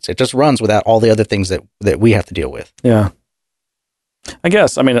executes. It just runs without all the other things that we have to deal with. Yeah. I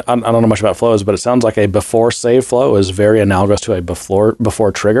guess, I don't know much about flows, but it sounds like a before save flow is very analogous to a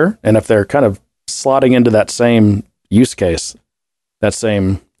before trigger. And if they're kind of slotting into that same use case, that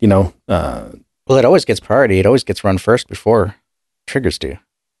same, well, it always gets priority. It always gets run first before triggers do.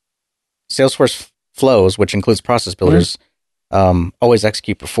 Salesforce flows, which includes process builders, always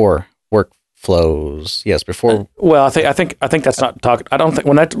execute before workflows. Yes, before. Well, I think that's not talking. I don't think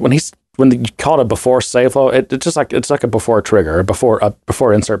when he when you call it a before save flow, it's just like a before trigger, or before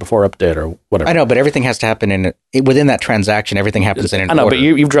insert, before update, or whatever. I know, but everything has to happen within that transaction. Everything happens in an order. I know, but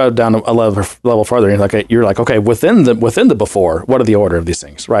you've dropped down a level further. And you're like, okay, within the before, what are the order of these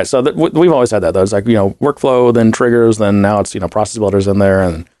things, right? So we've always had that. Though. It's like workflow, then triggers, then now it's process builders in there,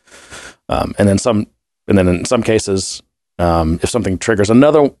 and then in some cases, if something triggers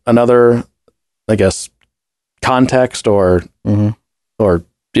another, I guess, context or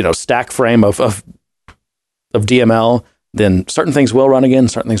stack frame of DML, then certain things will run again,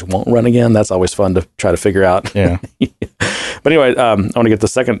 certain things won't run again. That's always fun to try to figure out. Yeah. But anyway, I want to get the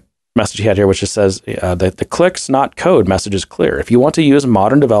second message he had here, which just says that the clicks not code message is clear. If you want to use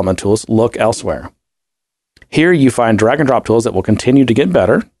modern development tools, look elsewhere. Here you find drag and drop tools that will continue to get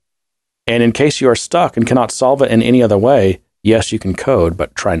better. And in case you are stuck and cannot solve it in any other way, yes, you can code,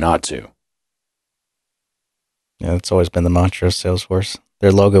 but try not to. Yeah, that's always been the mantra of Salesforce.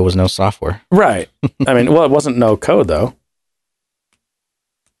 Their logo was no software. Right. I mean, well, it wasn't no code, though.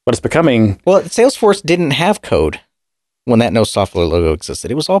 But it's becoming... Well, Salesforce didn't have code when that no software logo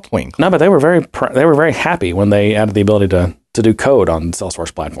existed. It was all point and click. No, but they were very happy when they added the ability to do code on the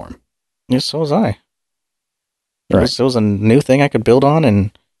Salesforce platform. Yes, so was I. Right. It was a new thing I could build on,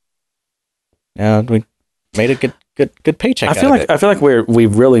 and we made a good paycheck out of it. I feel like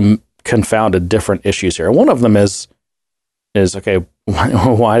we've really confounded different issues here. One of them is okay,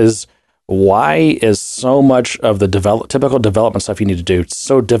 why is so much of the typical development stuff you need to do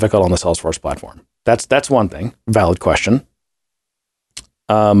so difficult on the Salesforce platform? That's one thing. Valid question.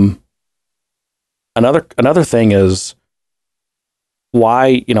 Another thing is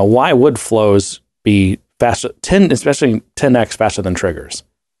why would flows be faster, especially 10x faster than triggers?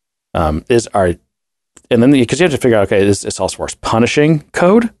 And then because you have to figure out, okay, is Salesforce punishing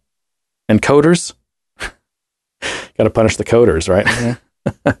code and coders? Got to punish the coders, right? Yeah.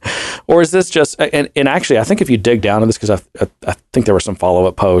 Or is this just, and actually, I think if you dig down on this, because I think there were some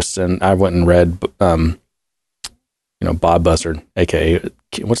follow-up posts, and I went and read, Bob Buzzard, aka,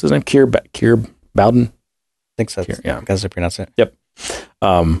 what's his name? Keir Bowden? I think so. Yeah. That's how you pronounce it. Yep.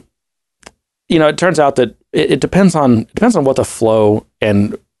 It turns out that it depends on what the flow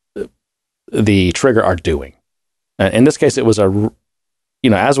and the trigger are doing. In this case, it was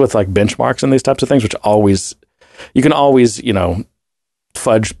as with like benchmarks and these types of things, which you can always, not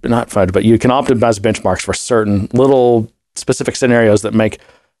fudge, but you can optimize benchmarks for certain little specific scenarios that make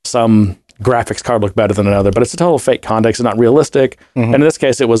some graphics card look better than another, but it's a total fake context. It's not realistic. Mm-hmm. And in this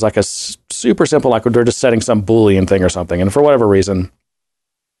case, it was like a super simple, like they're just setting some Boolean thing or something. And for whatever reason,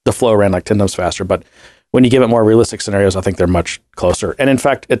 the flow ran like 10 times faster. But when you give it more realistic scenarios, I think they're much closer. And in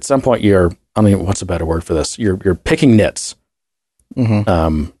fact, at some point, what's a better word for this? You're picking nits.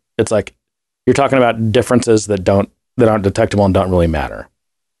 Mm-hmm. It's like you're talking about differences that aren't detectable and don't really matter.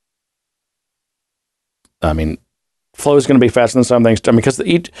 I mean, flow is going to be faster than some things. I mean, because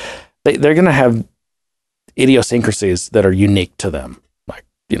they're going to have idiosyncrasies that are unique to them. Like,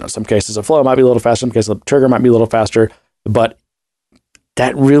 some cases a flow might be a little faster, some cases a trigger might be a little faster, but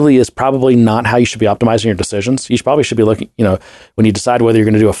that really is probably not how you should be optimizing your decisions. You probably should be looking, when you decide whether you're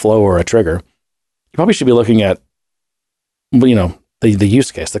going to do a flow or a trigger, you probably should be looking at, the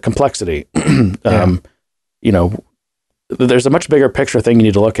use case, the complexity. There's a much bigger picture thing you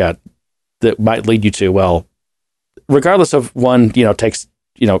need to look at that might lead you to, well, regardless of one, takes,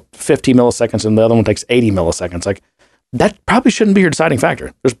 50 milliseconds and the other one takes 80 milliseconds. Like, that probably shouldn't be your deciding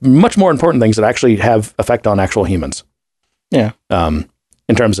factor. There's much more important things that actually have effect on actual humans. Yeah.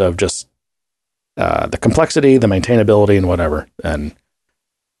 In terms of just the complexity, the maintainability, and whatever. And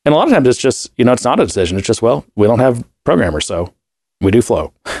a lot of times it's just, it's not a decision. It's just, well, we don't have programmers, so we do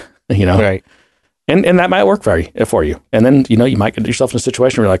flow, Right. And that might work for you. And then, you might get yourself in a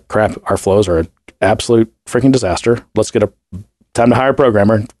situation where you're like, crap, our flows are an absolute freaking disaster. Let's get time to hire a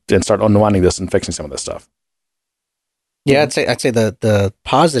programmer and start unwinding this and fixing some of this stuff. Yeah, I'd say the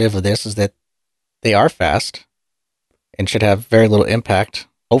positive of this is that they are fast and should have very little impact,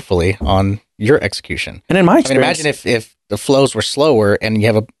 hopefully, on your execution. And in my experience, imagine if the flows were slower and you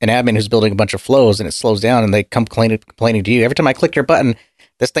have an admin who's building a bunch of flows and it slows down and they come complaining to you. Every time I click your button,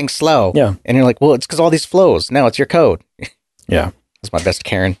 this thing's slow. Yeah. And you're like, well, it's because all these flows. No, it's your code. Yeah. That's my best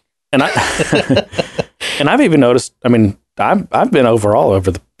Karen. And I've even noticed, I mean, I've been overall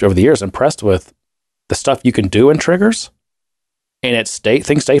over the years impressed with the stuff you can do in triggers, and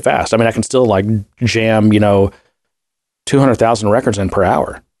things stay fast. I mean, I can still like jam, 200,000 records in per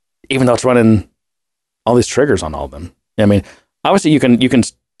hour, even though it's running all these triggers on all of them. I mean, obviously you can,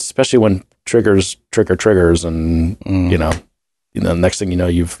 especially when triggers, and the next thing you know,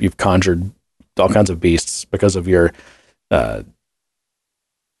 you've conjured all kinds of beasts because of your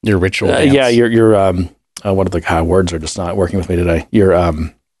Your ritual dance. Yeah, your what are the words are just not working with me today. Your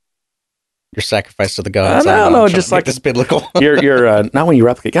sacrifice to the gods. I don't know, just like this biblical. your not when you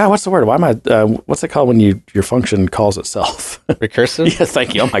replicate. God, what's the word? Why am I? What's it called when your function calls itself? Recursive. Yeah,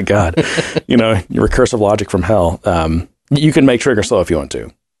 thank you. Oh my God, your recursive logic from hell. You can make trigger slow if you want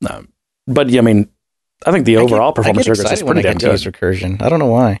to, but I mean, I think the overall performance trigger is pretty damn good. Recursion. I don't know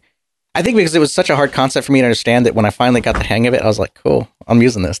why. I think because it was such a hard concept for me to understand that when I finally got the hang of it, I was like, cool, I'm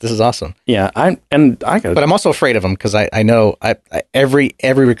using this. This is awesome. Yeah, but I'm also afraid of them because I know every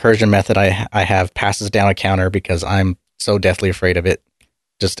recursion method I have passes down a counter because I'm so deathly afraid of it.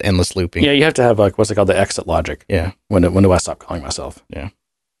 Just endless looping. Yeah, you have to have like what's it called, the exit logic. Yeah. When do I stop calling myself? Yeah.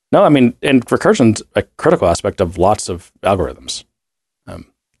 No, I mean, and recursion's a critical aspect of lots of algorithms.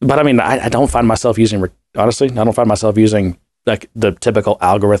 But I mean, I don't find myself using honestly. I don't find myself using like the typical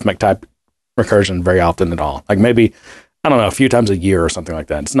algorithmic type recursion very often at all. Like maybe, I don't know, a few times a year or something like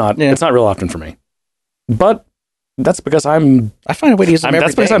that. It's not real often for me. But that's because I find a way to use them every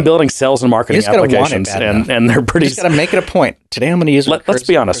that's because I'm building sales and marketing applications and they're pretty. You just got to make it a point. Today I'm going to use let's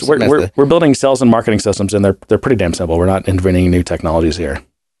be honest. We're building sales and marketing systems and they're pretty damn simple. We're not inventing new technologies here.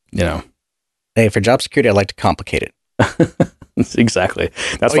 Hey, for job security, I like to complicate it. Exactly.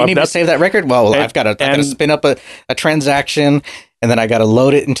 That's why you need to save that record. Well, I've got to spin up a transaction, and then I got to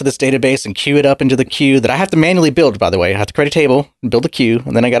load it into this database and queue it up into the queue that I have to manually build. By the way, I have to create a table and build a queue,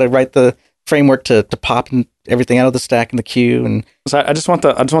 and then I got to write the framework to pop everything out of the stack in the queue. And so I just want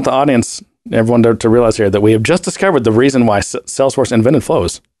the audience, everyone, to realize here that we have just discovered the reason why Salesforce invented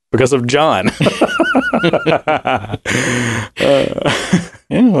flows because of John.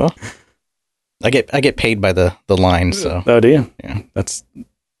 Yeah, well. I get paid by the line, so. Oh, do you? Yeah. That's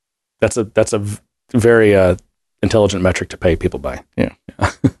a very intelligent metric to pay people by. Yeah.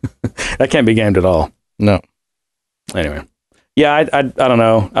 That can't be gamed at all. No. Anyway. Yeah, I don't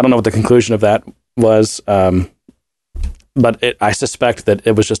know. I don't know what the conclusion of that was. But I suspect that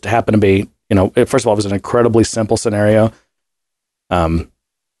it was just happened to be, first of all, it was an incredibly simple scenario.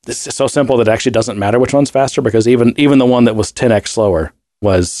 It's so simple that it actually doesn't matter which one's faster because even the one that was 10x slower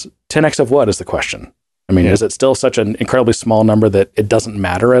was 10x of what is the question? I mean, is it still such an incredibly small number that it doesn't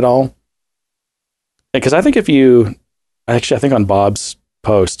matter at all? Because I think I think on Bob's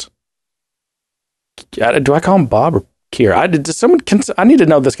post, do I call him Bob or Kier? I need to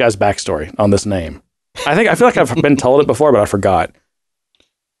know this guy's backstory on this name. I feel like I've been told it before, but I forgot.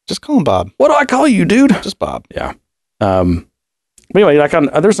 Just call him Bob. What do I call you, dude? Just Bob. Yeah. But anyway,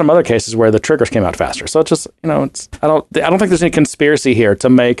 there's some other cases where the triggers came out faster. So it's just, I don't think there's any conspiracy here to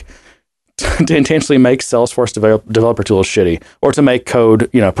intentionally make Salesforce developer tools shitty or to make code,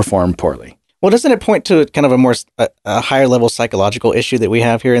 perform poorly. Well, doesn't it point to kind of a higher level psychological issue that we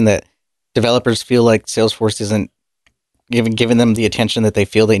have here in that developers feel like Salesforce isn't giving them the attention that they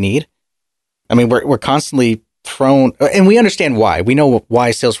feel they need? I mean, we're constantly prone, and we understand why. We know why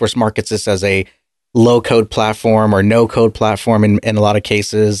Salesforce markets this as a low-code platform or no-code platform in a lot of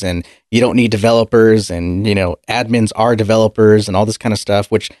cases, and you don't need developers, and admins are developers, and all this kind of stuff.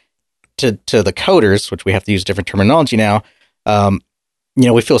 Which to the coders, which we have to use different terminology now,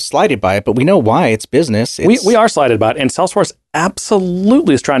 we feel slighted by it, but we know why. It's business. We are slighted by it, and Salesforce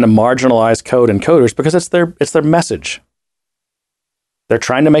absolutely is trying to marginalize code and coders because it's their message. They're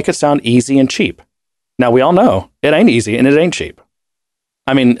trying to make it sound easy and cheap. Now we all know it ain't easy and it ain't cheap.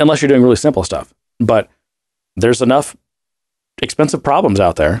 I mean, unless you're doing really simple stuff. But there's enough expensive problems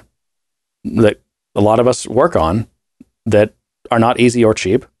out there that a lot of us work on that are not easy or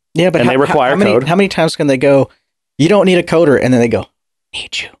cheap. Yeah, but they require code. How many times can they go, you don't need a coder, and then they go,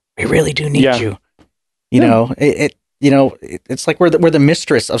 need you. We really do need you. It's like we're the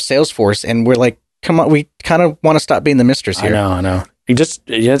mistress of Salesforce, and we're like, come on, we kind of want to stop being the mistress here. I know.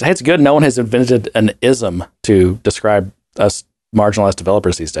 It's good. No one has invented an ism to describe us marginalized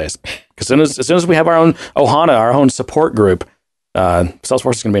developers these days. Because as soon as we have our own Ohana, our own support group,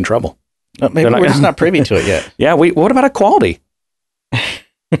 Salesforce is going to be in trouble. Maybe we're just not privy to it yet. Yeah. What about equality?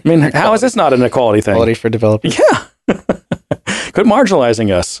 I mean, how is this not an equality thing? Equality for developers. Yeah. Quit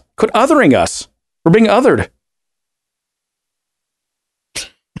marginalizing us. Quit othering us. We're being othered.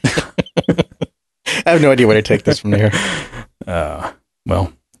 I have no idea where to take this from here.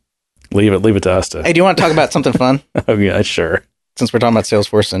 Well, leave it to us. Hey, do you want to talk about something fun? Oh, yeah, sure. Since we're talking about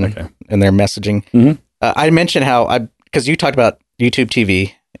Salesforce and their messaging, I mentioned because you talked about YouTube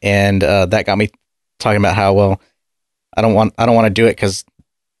TV, and that got me talking about how, well, I don't want to do it because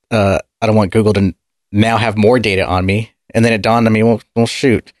I don't want Google to now have more data on me. And then it dawned on me, well,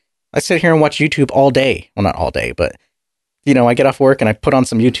 shoot, I sit here and watch YouTube all day. Well, not all day, but I get off work and I put on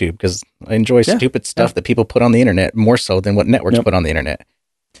some YouTube because I enjoy stupid stuff that people put on the internet more so than what networks put on the internet.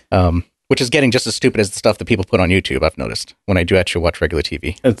 which is getting just as stupid as the stuff that people put on YouTube. I've noticed when I do actually watch regular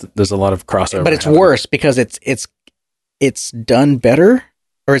TV. There's a lot of crossover, but it's worse because it's done better,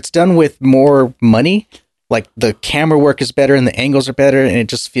 or it's done with more money. Like the camera work is better and the angles are better, and it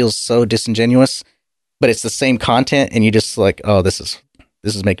just feels so disingenuous. But it's the same content, and you just like, oh, this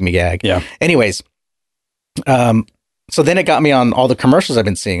is making me gag. Yeah. Anyways, so then it got me on all the commercials I've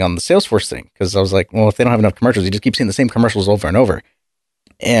been seeing on the Salesforce thing, because I was like, well, if they don't have enough commercials, you just keep seeing the same commercials over and over.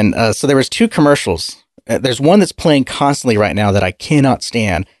 And so there was 2 commercials. There's one that's playing constantly right now that I cannot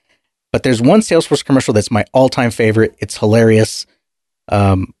stand. But there's one Salesforce commercial that's my all-time favorite. It's hilarious.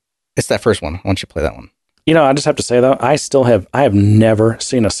 It's that first one. Why don't you play that one? I just have to say though, I have never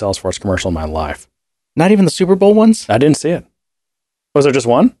seen a Salesforce commercial in my life. Not even the Super Bowl ones? I didn't see it. Was there just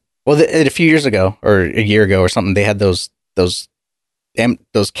one? Well, a few years ago or a year ago or something, they had those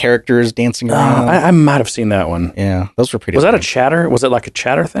characters dancing around. I might have seen that one. Yeah, those were pretty. Was that a chatter? Was it like a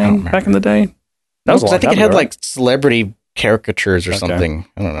chatter thing back in the day? That was. I think it had like celebrity caricatures or something.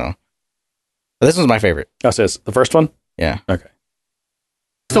 I don't know. But this was my favorite. Oh, so it's the first one? Yeah. Okay.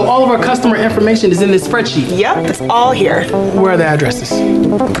 So all of our customer information is in this spreadsheet. Yep, it's all here. Where are the addresses?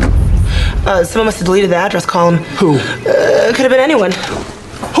 Someone must have deleted the address column. Who? Could have been anyone.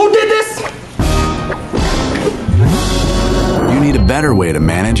 Who did this? You need a better way to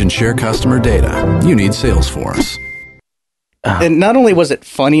manage and share customer data. You need Salesforce. And not only was it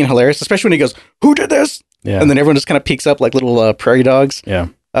funny and hilarious, especially when he goes, "Who did this?" Yeah. And then everyone just kind of peeks up like little prairie dogs. Yeah.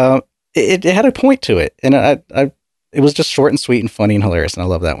 It had a point to it, and it was just short and sweet and funny and hilarious, and I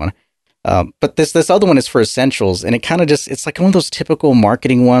love that one. But this other one is for Essentials, and it kind of it's like one of those typical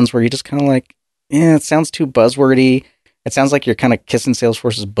marketing ones where you're just kind of like, yeah, it sounds too buzzwordy. It sounds like you're kind of kissing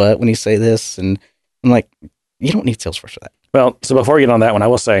Salesforce's butt when you say this, and I'm like, you don't need Salesforce for that. Well, so before we get on that one, I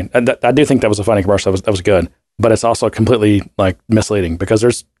will say I do think that was a funny commercial. That was good, but it's also completely like misleading because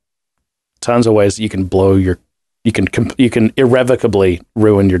there's tons of ways that you can irrevocably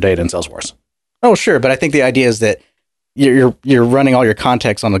ruin your data in Salesforce. Oh, sure, but I think the idea is that you're running all your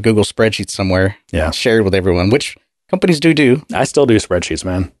contacts on a Google spreadsheet somewhere, shared with everyone, which companies do. I still do spreadsheets,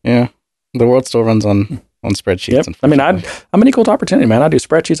 man. Yeah, the world still runs on spreadsheets. Yep. I mean, I'm an equal to opportunity, man. I do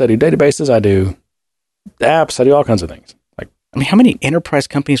spreadsheets, I do databases, I do apps, I do all kinds of things. Like, I mean, how many enterprise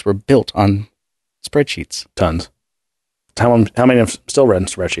companies were built on spreadsheets? Tons. How many have still run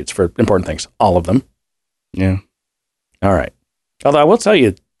spreadsheets for important things? All of them. Yeah. All right. Although I will tell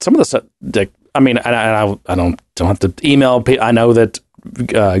you, some of the stuff, I mean, I don't have to email. I know that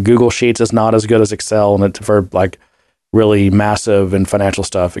Google Sheets is not as good as Excel, and for like really massive and financial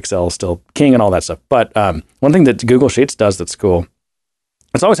stuff, Excel is still king and all that stuff. But one thing that Google Sheets does that's cool,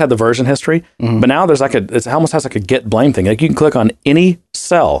 it's always had the version history, but now there's it almost has like a get blame thing. Like you can click on any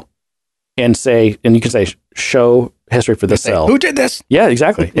cell and you can say show history for this cell. Who did this? Yeah,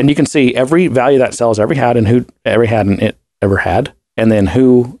 exactly. And you can see every value that cell has ever had and who ever had and it ever had, and then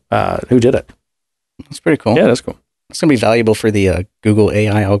who did it. That's pretty cool. Yeah, that's cool. It's going to be valuable for the Google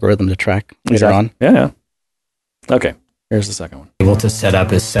AI algorithm to track later on. Yeah. Okay, here's the second one. Able to set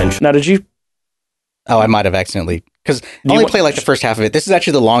up Essentials. Now, did you? Oh, I might have accidentally, because I only play like the first half of it. This is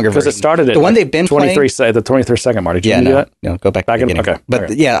actually the longer version. Because it started at the one they've been 23 the 23-second mark. Did you do that? No, go back to the beginning. Okay. But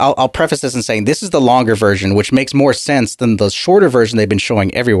right. yeah, I'll preface this in saying this is the longer version, which makes more sense than the shorter version they've been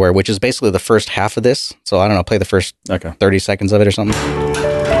showing everywhere, which is basically the first half of this. So I don't know, play the first 30 seconds of it or something.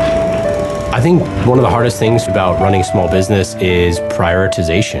 I think one of the hardest things about running a small business is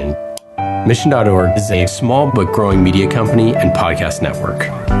prioritization. Mission.org is a small but growing media company and podcast network.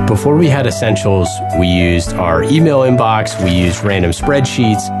 Before we had Essentials, we used our email inbox, we used random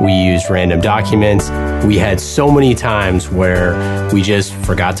spreadsheets, we used random documents. We had so many times where we just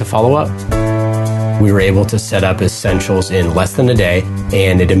forgot to follow up. We were able to set up Essentials in less than a day,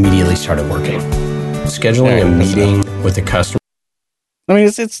 and it immediately started working. Scheduling a meeting with a customer. I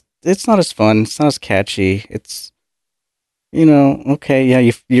mean, it's not as fun. It's not as catchy. It's, okay,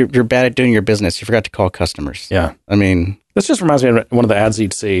 yeah, you're bad at doing your business. You forgot to call customers. Yeah. I mean, this just reminds me of one of the ads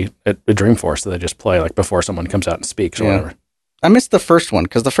you'd see at Dreamforce that they just play like before someone comes out and speaks or whatever. I missed the first one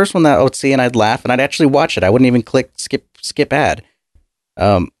because the first one that I would see and I'd laugh and I'd actually watch it. I wouldn't even click skip ad.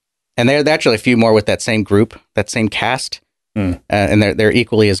 And there are actually a few more with that same group, that same cast, and they're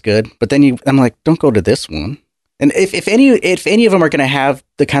equally as good. But then I'm like, don't go to this one. And if any of them are going to have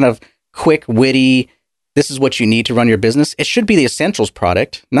the kind of quick, witty, this is what you need to run your business, it should be the Essentials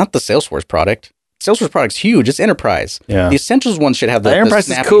product, not the Salesforce product. Salesforce product's huge. It's enterprise. Yeah. The Essentials one should have the enterprise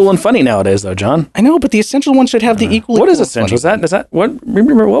is cool and funny nowadays, though, John. I know, but the Essentials one should have the equally. What is Essentials? Is that what?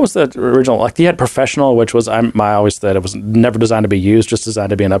 Remember what was the original? Like you had Professional, which was I always thought it was never designed to be used, just designed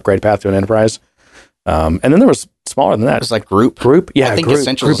to be an upgrade path to an enterprise. And then there was smaller than that. It was like Group. Yeah, I think Group,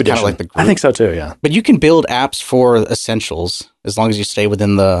 Essentials Group is kind of edition. like the Group. I think so too, yeah. But you can build apps for Essentials as long as you stay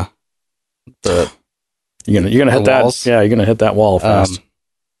within the You're gonna hit that. walls. Yeah, you're gonna hit that wall fast.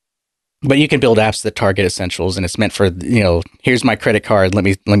 But you can build apps that target Essentials, and it's meant for, here's my credit card. Let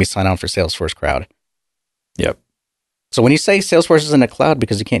me sign on for Salesforce Crowd. Yep. So when you say Salesforce is in the cloud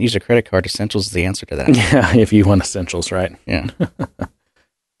because you can't use your credit card, Essentials is the answer to that. Yeah, if you want Essentials, right? Yeah.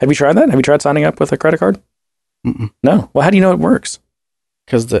 Have you tried that? Have you tried signing up with a credit card? Mm-mm. No. Well, how do you know it works?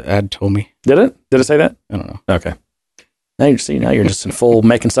 Because the ad told me. Did it? Did it say that? I don't know. Okay. Now you're just in full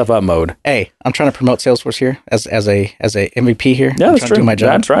making stuff up mode. Hey, I'm trying to promote Salesforce here as a MVP here. Yeah, I'm that's trying true. to do my job.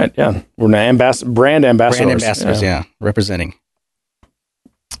 That's right. Yeah, we're brand ambassadors. Brand ambassadors, yeah. Representing.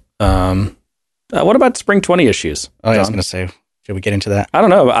 What about Spring 20 issues? Oh, yeah, I was John? going to say, should we get into that? I don't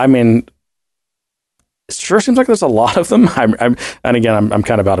know. I mean, it sure seems like there's a lot of them. I'm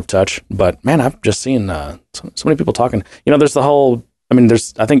kind of out of touch, but man, I've just seen so many people talking. There's the whole. I mean,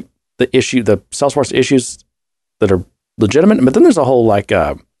 I think the Salesforce issues that are legitimate, but then there's a whole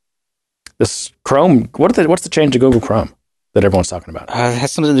this Chrome. What's the change to Google Chrome that everyone's talking about? It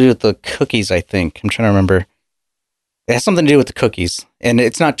has something to do with the cookies, I think. I'm trying to remember. It has something to do with the cookies, and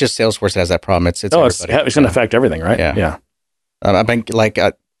it's not just Salesforce that has that problem. It's everybody. It's going to affect everything, right? Yeah. I've been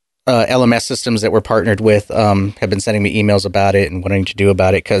LMS systems that we're partnered with have been sending me emails about it and wanting to do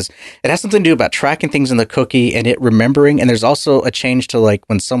about it because it has something to do about tracking things in the cookie and it remembering. And there's also a change to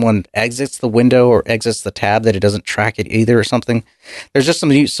when someone exits the window or exits the tab that it doesn't track it either or something. There's just some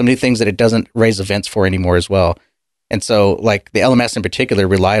new things that it doesn't raise events for anymore as well. And so the LMS in particular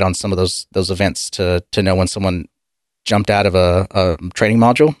relied on some of those events to know when someone jumped out of a training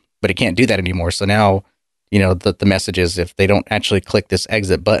module, but it can't do that anymore. So now, the message is if they don't actually click this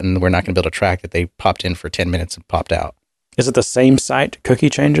exit button, we're not going to be able to track that they popped in for 10 minutes and popped out. Is it the same site cookie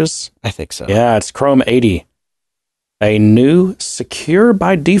changes? I think so. Yeah, it's Chrome 80. A new secure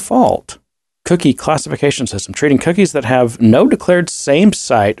by default cookie classification system, treating cookies that have no declared same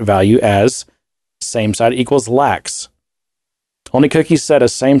site value as same site equals lax. Only cookies set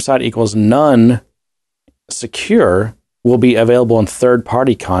as same site equals none secure will be available in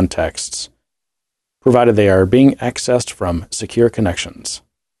third-party contexts, provided they are being accessed from secure connections.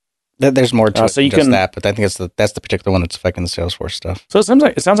 There's more to it so you than just can, that, but I think that's the particular one that's affecting the Salesforce stuff. So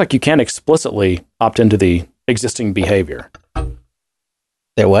it sounds like you can explicitly opt into the existing behavior.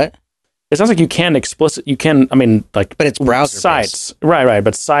 They're what? It sounds like but it's browser sites, right?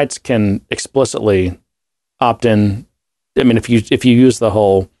 But sites can explicitly opt in. I mean, if you use the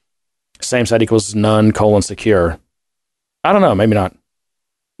whole same site equals none : secure, I don't know, maybe not.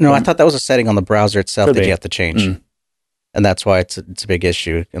 No, I thought that was a setting on the browser itself that you have to change. Mm. And that's why it's a big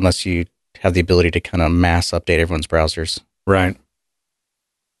issue, unless you have the ability to kind of mass update everyone's browsers. Right.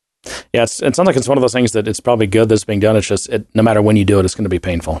 Yeah, it sounds like it's one of those things that it's probably good that it's being done. It's just, no matter when you do it, it's going to be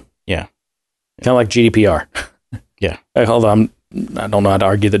painful. Yeah. Kind of like GDPR. Yeah. Hey, hold on. I don't know how to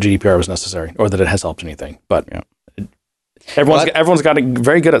argue that GDPR was necessary or that it has helped anything, but yeah. Everyone's gotten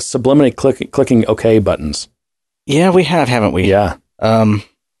very good at subliminally clicking OK buttons. Yeah, we have, haven't we? Yeah.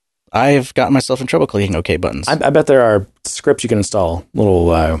 I've gotten myself in trouble clicking OK buttons. I bet there are scripts you can install,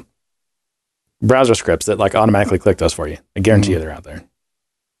 little browser scripts that automatically click those for you. I guarantee you they're out there.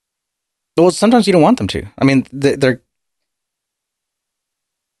 Well, sometimes you don't want them to. I mean, they're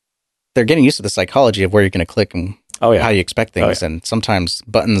getting used to the psychology of where you're going to click and how you expect things. And sometimes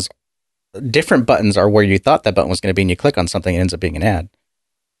different buttons are where you thought that button was going to be, and you click on something and it ends up being an ad.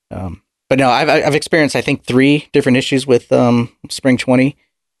 But no, I've experienced, I think, 3 different issues with Spring 20.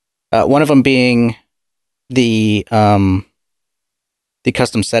 One of them being the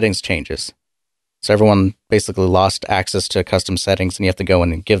custom settings changes. So everyone basically lost access to custom settings, and you have to go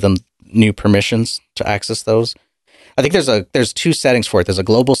in and give them new permissions to access those. I think there's 2 settings for it. There's a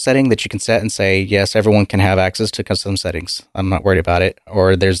global setting that you can set and say, yes, everyone can have access to custom settings. I'm not worried about it.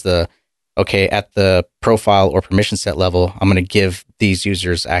 Or there's at the profile or permission set level, I'm going to give these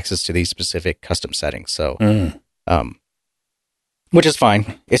users access to these specific custom settings. So, which is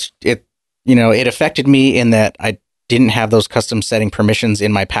fine. It affected me in that I didn't have those custom setting permissions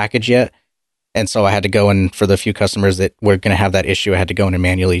in my package yet. And so I had to go in for the few customers that were going to have that issue. I had to go in and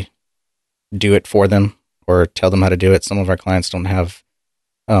manually do it for them or tell them how to do it. Some of our clients don't have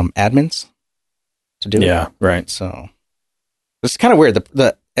admins to do it. Yeah, right. So it's kind of weird.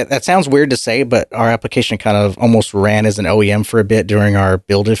 That sounds weird to say, but our application kind of almost ran as an OEM for a bit during our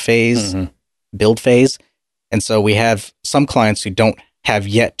build phase. And so we have some clients who don't have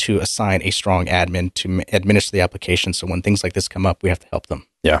yet to assign a strong admin to administer the application. So when things like this come up, we have to help them.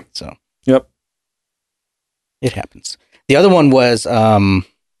 Yeah. So, yep. It happens. The other one was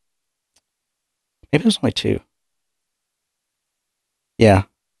Maybe it was only 2. Yeah,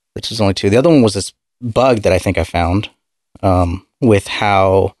 which is only 2. The other one was this bug that I think I found with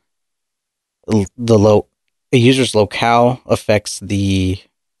how a user's locale affects the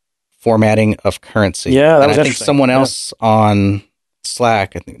formatting of currency. Yeah, that and was I think interesting. someone else on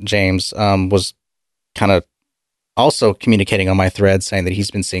Slack, I think James, was kind of also communicating on my thread saying that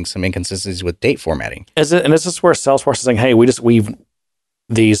he's been seeing some inconsistencies with date formatting. Is this where Salesforce is saying, hey,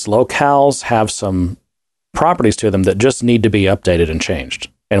 these locales have some properties to them that just need to be updated and changed,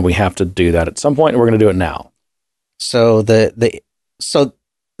 and we have to do that at some point, and we're going to do it now. So the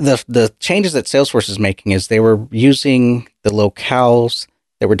changes that Salesforce is making is they were using the locales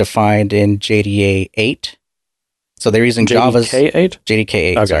that were defined in JDA 8. So they're using Java's JDK8? JDK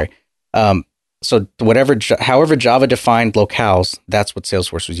 8, Okay. sorry. So however Java defined locales, that's what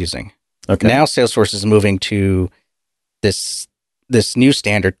Salesforce was using. Okay. Now Salesforce is moving to this new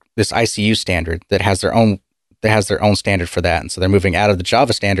standard, this ICU standard that has their own standard for that. And so they're moving out of the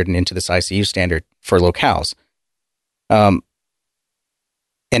Java standard and into this ICU standard for locales. And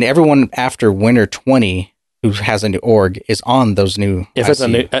everyone after Winter 20 who has a new org is on those new If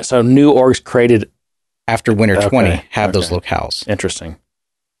ICU. it's new orgs created After Winter 20 Okay, have those okay. locales. interesting.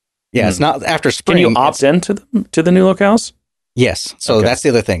 Yeah, it's not after Can spring. you opt into the new locales? Yes. So Okay. that's the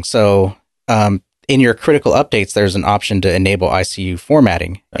other thing. So in your critical updates, there's an option to enable ICU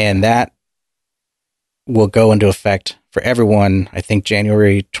formatting, and that will go into effect for everyone, I think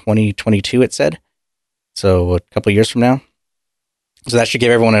January 2022, it said. So a couple of years from now. So that should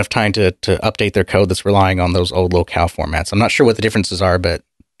give everyone enough time to update their code that's relying on those old locale formats. I'm not sure what the differences are, but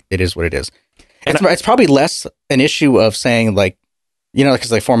it is what it is. It's probably less an issue of saying like, because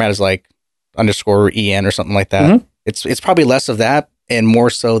the format is like _ EN or something like that. Mhm. It's probably less of that and more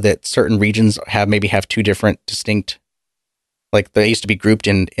so that certain regions have 2 different distinct, like they used to be grouped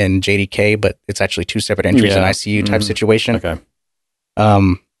in JDK, but it's actually 2 separate entries in Yeah. ICU type Mhm. situation. Okay.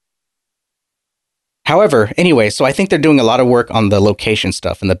 However, anyway, so I think they're doing a lot of work on the location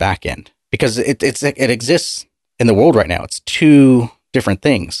stuff in the back end because it exists in the world right now. It's 2 different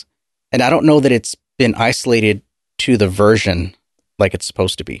things. And I don't know that it's been isolated to the version like it's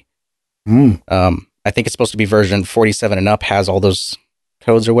supposed to be. I think it's supposed to be version 47 and up has all those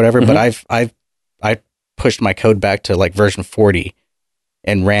codes or whatever, but I pushed my code back to like version 40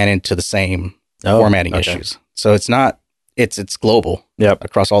 and ran into the same formatting okay. issues. So it's not, it's global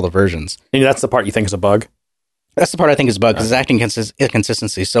across all the versions. And that's the part you think is a bug? That's the part I think is bug because it's acting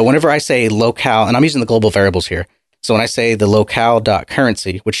inconsistency. So whenever I say locale, and I'm using the global variables here. So when I say the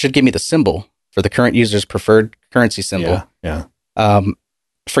locale.currency, which should give me the symbol for the current user's preferred currency symbol. Yeah.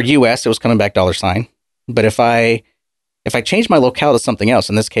 For US, it was coming back $. But if I change my locale to something else,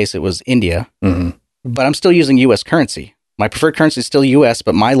 in this case, it was India, but I'm still using US currency. My preferred currency is still US,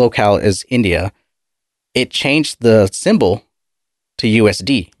 but my locale is India. It changed the symbol to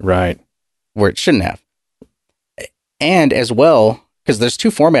USD. Right. Where it shouldn't have. And as well, because there's 2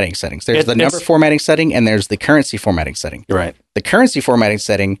 formatting settings. There's the number formatting setting and there's the currency formatting setting. Right. The currency formatting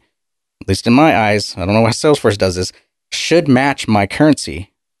setting, at least in my eyes, I don't know how Salesforce does this, should match my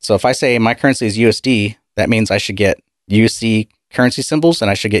currency. So if I say my currency is USD, that means I should get USD currency symbols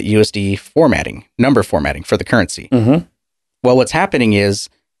and I should get USD formatting, number formatting for the currency. Mm-hmm. Well, what's happening is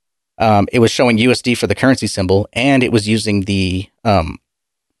it was showing USD for the currency symbol and it was using the,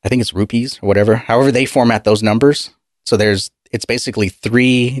 I think it's rupees or whatever, however they format those numbers. So it's basically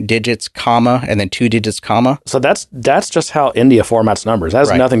 3 digits, comma, and then 2 digits, comma. So that's just how India formats numbers. That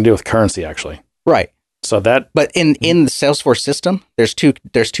has nothing to do with currency, actually. Right. So that, but in the Salesforce system, there's two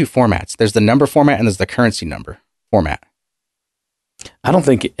formats. There's the number format and there's the currency number format. I don't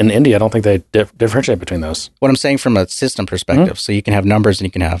think in India, I don't think they differentiate between those. What I'm saying from a system perspective, so you can have numbers and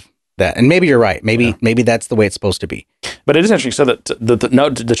you can have that. And maybe you're right. Maybe that's the way it's supposed to be. But it is interesting. So that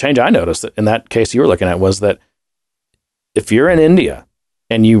the change I noticed that in that case you were looking at was that if you're in India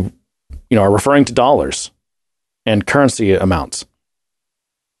and you are referring to dollars and currency amounts,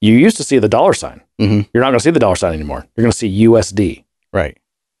 you used to see the $. Mm-hmm. You're not going to see the $sign anymore. You're going to see USD. Right.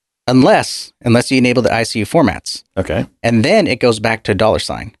 Unless you enable the ICU formats. Okay. And then it goes back to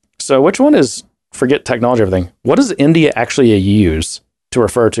 $. So which one is, forget technology, everything, what does India actually use to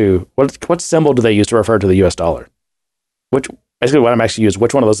refer to, what symbol do they use to refer to the US dollar? Basically what I'm actually using,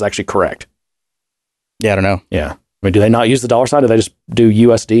 which one of those is actually correct? Yeah, I don't know. Yeah. I mean, do they not use the $sign? Do they just do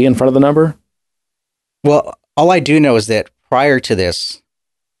USD in front of the number? Well, all I do know is that prior to this,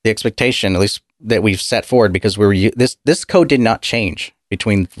 the expectation, at least that we've set forward, because this code did not change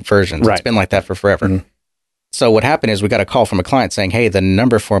between versions. Right. It's been like that for forever. Mm-hmm. So what happened is we got a call from a client saying, hey, the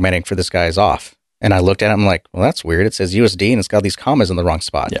number formatting for this guy is off. And I looked at it, I'm like, well, that's weird. It says USD and it's got these commas in the wrong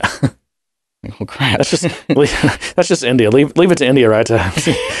spot. Yeah. Oh crap! That's just India. Leave it to India, right? The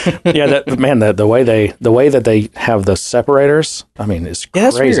way that they have the separators. I mean, it's crazy.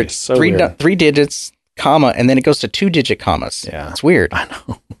 That's weird. It's so weird. 3 digits, comma, and then it goes to 2-digit commas. Yeah, it's weird. I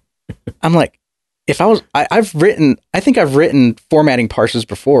know. I'm like, I've written formatting parsers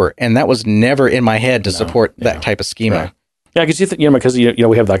before, and that was never in my head to support that type of schema. Right. Yeah, because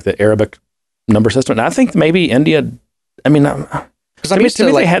we have like the Arabic number system, and I think maybe India. I mean,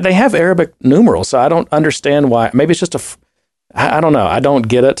 they have Arabic numerals, so I don't understand why. Maybe it's just I don't know. I don't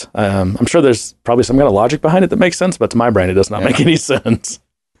get it. I'm sure there's probably some kind of logic behind it that makes sense, but to my brain, it does not make any sense.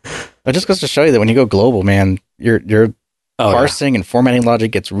 It just goes to show you that when you go global, man, your parsing and formatting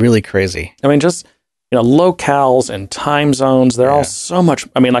logic gets really crazy. I mean, just locales and time zones. They're all so much.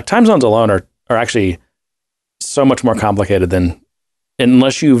 I mean, like time zones alone are actually so much more complicated than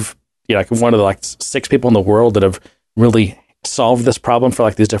unless you've like one of the 6 people in the world that have really solved this problem for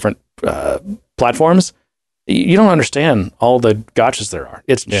like these different platforms. You don't understand all the gotchas there are.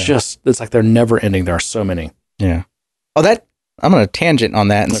 It's it's like they're never ending. There are so many. Yeah. Oh, I'm going to tangent on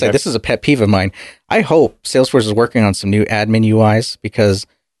that and say this is a pet peeve of mine. I hope Salesforce is working on some new admin UIs because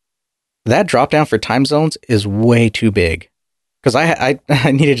that dropdown for time zones is way too big. Because I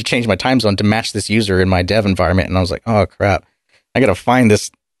needed to change my time zone to match this user in my dev environment, and I was like, oh crap, I got to find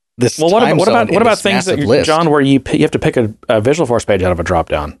this. Well, what about things that John, where you have to pick a Visualforce page out of a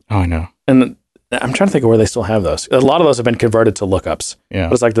dropdown? Oh, I know. And I'm trying to think of where they still have those. A lot of those have been converted to lookups. Yeah,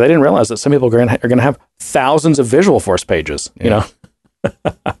 but it's like they didn't realize that some people are going to have thousands of Visualforce pages. Yeah.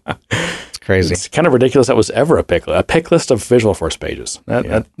 It's crazy. It's kind of ridiculous that was ever a pick list of Visualforce pages.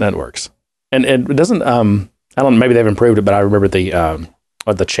 That works. And it doesn't. I don't know, maybe they've improved it, but I remember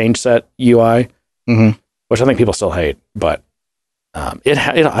the change set UI, which I think people still hate, but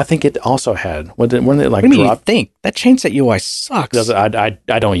I think it also had, when they like, what do you think? That change set UI sucks. I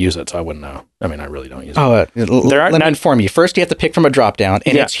don't use it, so I wouldn't know. I mean, I really don't use it. Let me inform you. First, you have to pick from a drop-down,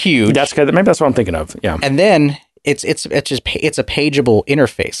 and it's huge. Maybe that's what I'm thinking of, yeah. And then it's a pageable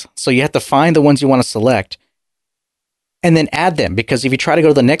interface, so you have to find the ones you want to select, and then add them, because if you try to go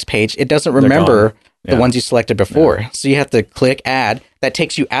to the next page, it doesn't remember the ones you selected before. Yeah. So you have to click add. That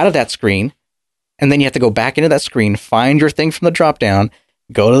takes you out of that screen. And then you have to go back into that screen, find your thing from the drop down,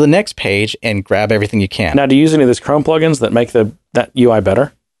 go to the next page, and grab everything you can. Now, do you use any of those Chrome plugins that make that UI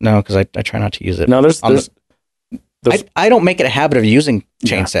better? No, because I try not to use it. No, I don't make it a habit of using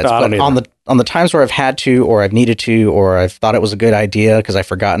change sets, but on the times where I've had to, or I've needed to, or I've thought it was a good idea because I've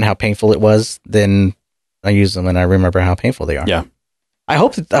forgotten how painful it was, then I use them and I remember how painful they are. Yeah. I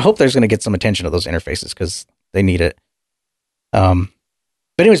hope there's going to get some attention to those interfaces because they need it.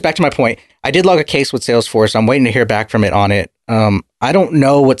 But anyways, back to my point. I did log a case with Salesforce. I'm waiting to hear back from it on it. I don't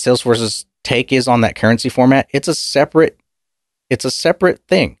know what Salesforce's take is on that currency format. It's a separate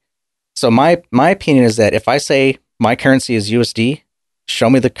thing. So my opinion is that if I say my currency is USD, show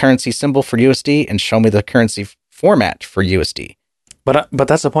me the currency symbol for USD and show me the currency format for USD. But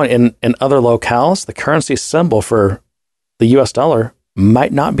that's the point. In other locales, the currency symbol for the US dollar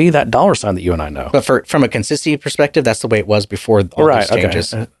might not be that $sign that you and I know. But from a consistency perspective, that's the way it was before all these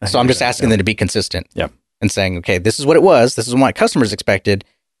changes. Okay. So I'm just asking them to be consistent. Yeah. And saying, okay, this is what it was. This is what my customers expected.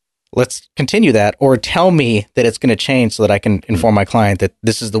 Let's continue that, or tell me that it's going to change so that I can inform my client that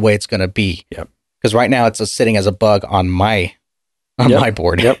this is the way it's going to be. Yep. Because right now it's sitting as a bug on my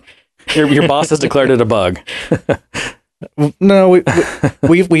board. Yep. Your boss has declared it a bug. No,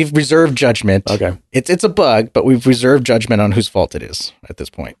 we've reserved judgment. Okay. It's a bug, but we've reserved judgment on whose fault it is at this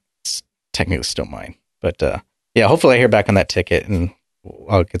point. It's technically still mine. But hopefully I hear back on that ticket and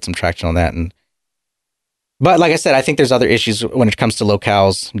I'll get some traction on that. But like I said, I think there's other issues when it comes to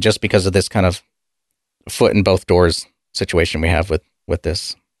locales just because of this kind of foot in both doors situation we have with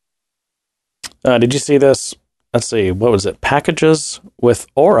this. Did you see this? Let's see. What was it? Packages with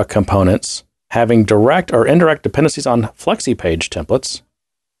Aura components having direct or indirect dependencies on FlexiPage templates,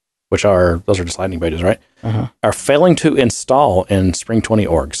 those are just Lightning pages, right? Uh-huh. Are failing to install in Spring 20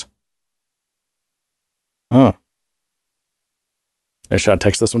 orgs. Oh. Should I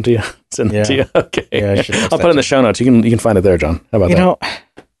text this one to you? Send it to you? Okay. Yeah, I'll put it in the show notes. You can find it there, John. How about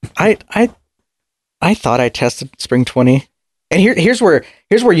that? I thought I tested Spring 20. And here's where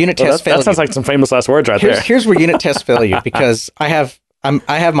unit tests fail. That sounds like some famous last words there. Here's where unit tests fail you, because I have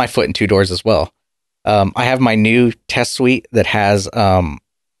my foot in two doors as well. I have my new test suite that has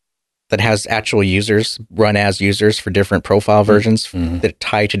actual users run as users for different profile versions that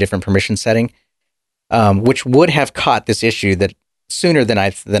tie to different permission setting, which would have caught this issue that sooner than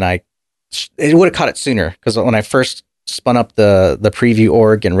it would have caught it sooner, because when I first spun up the preview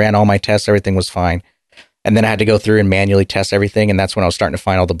org and ran all my tests, everything was fine. And then I had to go through and manually test everything, and that's when I was starting to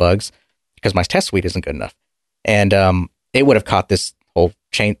find all the bugs. because my test suite isn't good enough. And it would have caught this whole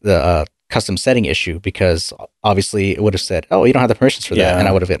the custom setting issue, because obviously it would have said, oh, you don't have the permissions for that. And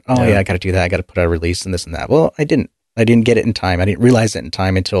I would have been, I got to do that. I got to put out a release and this and that. Well, I didn't get it in time. I didn't realize it in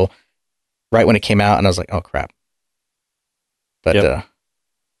time until right when it came out. And I was like, oh, crap. But I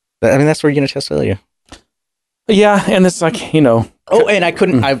mean, that's where unit tests fail you. Yeah, and it's like, Oh, and I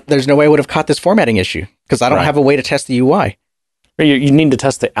couldn't, there's no way I would have caught this formatting issue, because I don't have a way to test the UI. You need to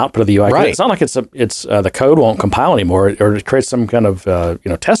test the output of the UI. Right. It's not like it's the code won't compile anymore, or it creates some kind of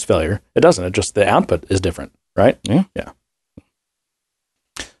test failure. It doesn't. It just the output is different, right? Yeah.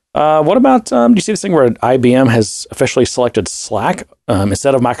 What about? Do you see this thing where IBM has officially selected Slack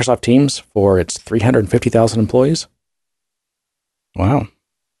instead of Microsoft Teams for its 350,000 employees? Wow.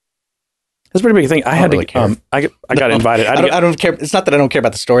 That's a pretty big thing. I had really to. I got invited. I don't care. It's not that I don't care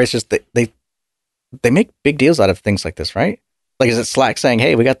about the story. It's just that they make big deals out of things like this, right? Like, is it Slack saying,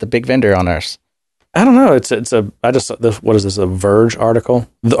 "Hey, we got the big vendor on ours"? I don't know. What is this? A Verge article?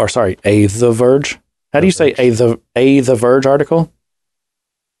 The Verge. How do you say the Verge article?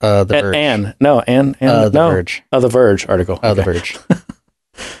 The Verge. The Verge. The Verge article. Okay. The Verge.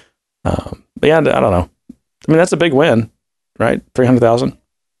 But yeah, I don't know. I mean, that's a big win, right? 300,000.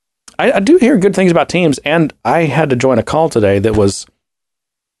 I do hear good things about Teams, and I had to join a call today that was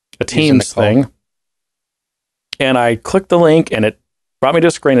a Teams thing. And I clicked the link, and it brought me to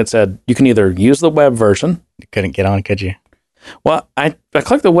a screen that said, you can either use the web version. You couldn't get on, could you? Well, I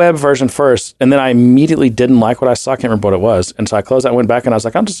clicked the web version first, and then I immediately didn't like what I saw. I can't remember what it was. And so I closed that, went back, and I was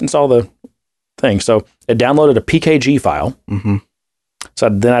like, I'll just install the thing. So it downloaded a PKG file. Mm-hmm. So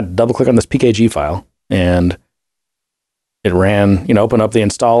then I double click on this PKG file, and it ran, opened up the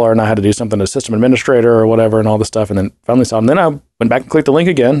installer, and I had to do something to system administrator or whatever and all this stuff. And then finally saw, and then I went back and clicked the link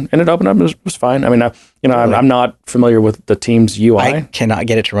again, and it opened up. It was fine. I mean, I'm not familiar with the Teams UI. I cannot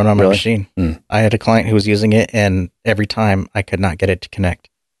get it to run on my machine. I had a client who was using it, and every time I could not get it to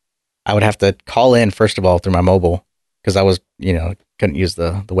connect. I would have to call in, first of all, through my mobile, because I was, couldn't use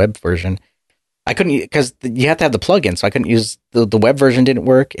the web version. I couldn't, because you have to have the plugin. So I couldn't use the web version didn't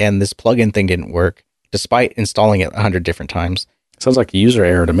work, and this plugin thing didn't work, despite installing it 100 different times. Sounds like a user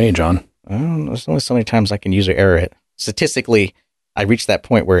error to me, John. There's only so many times I can user error it. Statistically, I reached that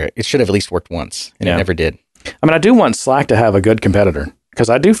point where it should have at least worked once, and it never did. I mean, I do want Slack to have a good competitor, because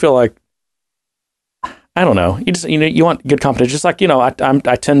I do feel like, I don't know, you want good competition. Just like,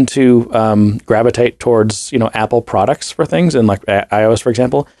 I tend to gravitate towards, Apple products for things, and like iOS, for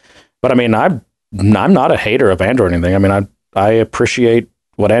example. But I mean, I'm not a hater of Android or anything. I mean, I appreciate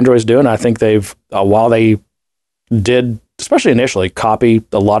what Android's doing. I think they've, while they did, especially initially, copy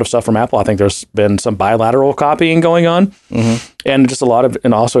a lot of stuff from Apple, I think there's been some bilateral copying going on, and just a lot of,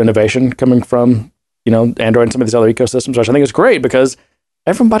 and also innovation coming from, Android and some of these other ecosystems, which I think is great, because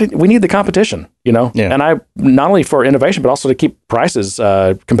we need the competition, and I, not only for innovation, but also to keep prices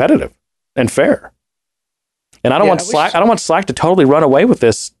competitive and fair. And I don't want Slack to totally run away with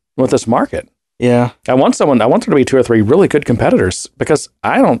this market. Yeah. I want there to be 2 or 3 really good competitors, because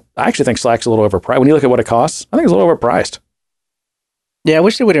I actually think Slack's a little overpriced. When you look at what it costs, I think it's a little overpriced. Yeah, I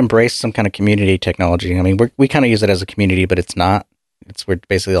wish they would embrace some kind of community technology. I mean, we kind of use it as a community, but it's not. We're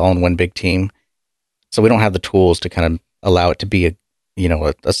basically all in one big team. So we don't have the tools to kind of allow it to be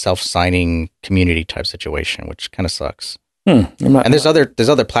a self-signing community type situation, which kind of sucks. And there's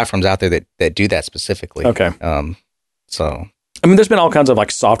other platforms out there that do that specifically. Okay. So I mean, there's been all kinds of like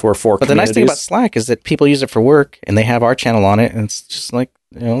software for But the nice thing about Slack is that people use it for work, and they have our channel on it, and it's just like,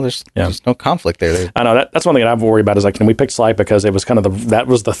 there's no conflict there. I know that's one thing that I've worried about, is like, we picked Slack because it was kind of that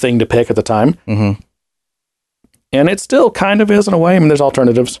was the thing to pick at the time. Mm-hmm. And it still kind of is in a way. I mean, there's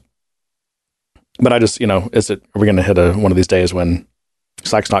alternatives. But I just, are we going to hit one of these days when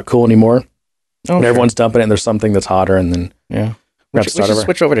Slack's not cool anymore? And everyone's dumping it, and there's something that's hotter, and then we should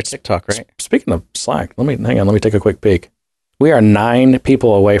switch over to TikTok, right? Speaking of Slack, let me take a quick peek. We are 9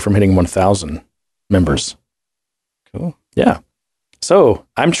 people away from hitting 1,000 members. Cool. Yeah. So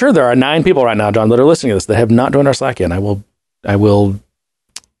I'm sure there are 9 people right now, John, that are listening to this that have not joined our Slack yet. I will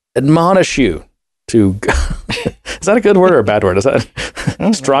admonish you to. Is that a good word or a bad word? Is that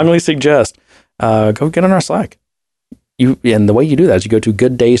strongly suggest go get on our Slack? And the way you do that is you go to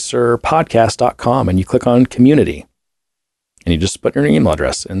gooddaysirpodcast.com and you click on community, and you just put your email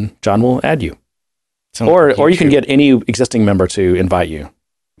address, and John will add you. Or you can get any existing member to invite you.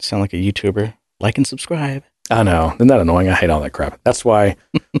 Sound like a YouTuber. Like and subscribe. I know. Isn't that annoying? I hate all that crap. That's why,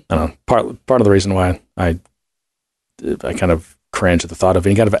 I don't know, part of the reason why I kind of cringe at the thought of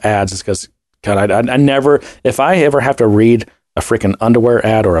any kind of ads is because, God, I never, if I ever have to read a freaking underwear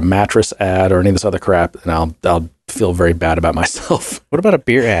ad or a mattress ad or any of this other crap, then I'll feel very bad about myself. What about a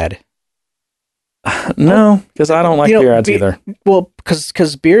beer ad? No, because I don't like beer ads either. Well,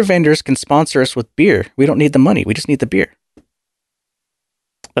 because beer vendors can sponsor us with beer. We don't need the money. We just need the beer.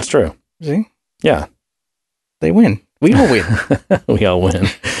 That's true. See? Yeah. They win. We all win. We all win.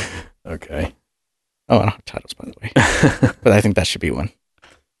 Okay. Oh, I don't have titles, by the way. But I think that should be one.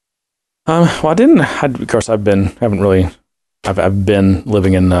 Well, I've been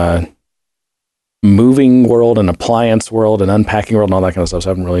living in moving world and appliance world and unpacking world and all that kind of stuff, so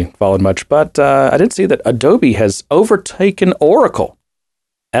I haven't really followed much. But I did see that Adobe has overtaken Oracle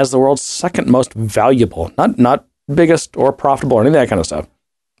as the world's second most valuable, not biggest or profitable or any of that kind of stuff,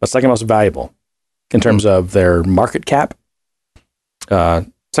 but second most valuable in terms of their market cap.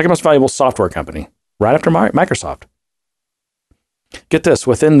 Second most valuable software company, right after Microsoft. Get this,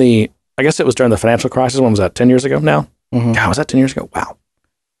 I guess it was during the financial crisis. When was that, 10 years ago now? Mm-hmm. God, was that 10 years ago? Wow.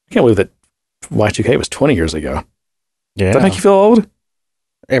 I can't believe that Y2K was 20 years ago. Yeah. Does that make you feel old?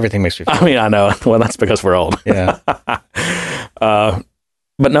 Everything makes me feel I mean, I know. Well, that's because we're old. Yeah.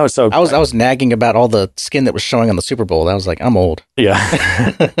 But no, so... I was nagging about all the skin that was showing on the Super Bowl. I was like, I'm old. Yeah.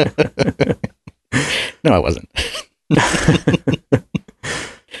 No, I wasn't.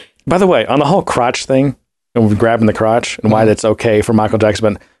 By the way, on the whole crotch thing, and grabbing the crotch, and why that's okay for Michael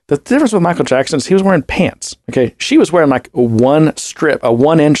Jackson, but the difference with Michael Jackson is he was wearing pants. Okay, she was wearing like a 1-inch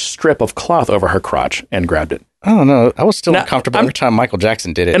strip of cloth over her crotch and grabbed it. I don't know. I was still uncomfortable every time Michael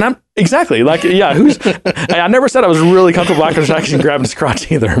Jackson did it. And I'm exactly like, yeah, I never said I was really comfortable with Michael Jackson grabbing his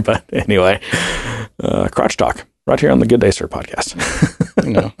crotch either. But anyway, crotch talk right here on the Good Day Sir podcast.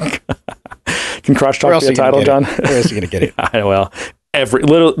 Can crotch talk be a title, John? Where else are you going to get it? Well,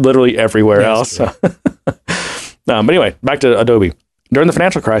 literally everywhere else. But anyway, back to Adobe. During the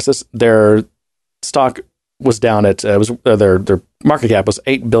financial crisis, their stock was down at their market cap was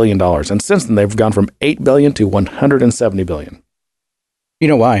 $8 billion, and since then they've gone from $8 billion to $170 billion. You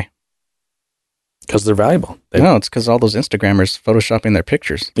know why? Because they're valuable. No, it's because all those Instagrammers photoshopping their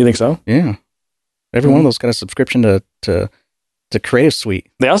pictures. You think so? Yeah, every one of those got a subscription to Creative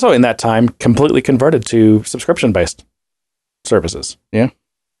Suite. They also, in that time, completely converted to subscription-based services. Yeah.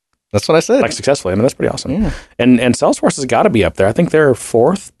 That's what I said. Like successfully. I mean, that's pretty awesome. Yeah. And Salesforce has got to be up there. I think they're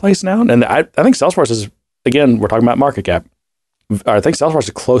 4th place now. And I think Salesforce is, again, we're talking about market cap. I think Salesforce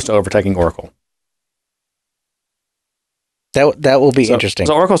is close to overtaking Oracle. That will be interesting.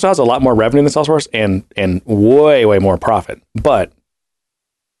 So Oracle still has a lot more revenue than Salesforce and way, way more profit. But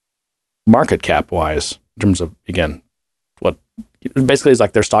market cap wise, in terms of, again, what basically is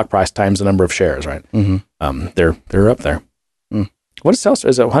like their stock price times the number of shares, right? Mm-hmm. They're up there. What is Salesforce?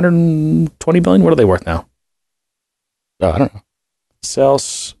 Is it 120 billion? What are they worth now? Oh, I don't know.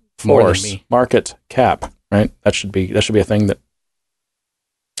 Salesforce market cap, right? That should be a thing that.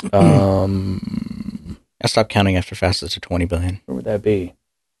 I stopped counting after Fastest to 20 billion. Where would that be?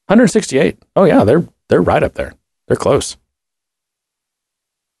 168. Oh yeah, they're right up there. They're close.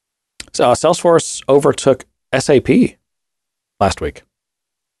 So Salesforce overtook SAP last week.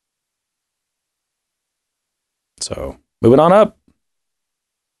 So moving on up.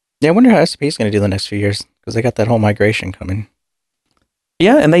 Yeah, I wonder how SAP is going to do the next few years because they got that whole migration coming.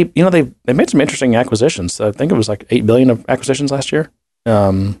 Yeah, and they made some interesting acquisitions. I think it was like $8 billion of acquisitions last year.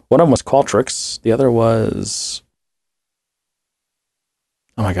 One of them was Qualtrics. The other was,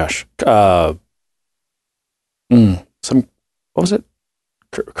 oh my gosh, what was it?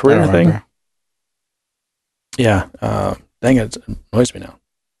 Career thing. Remember. Yeah. Dang it annoys me now.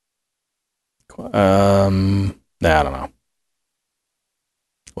 I don't know.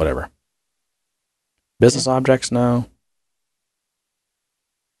 Whatever. Business objects, no.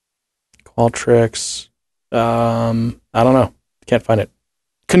 Qualtrics. I don't know. Can't find it.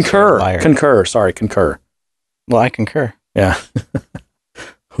 Concur. Concur. Well, I concur. Yeah.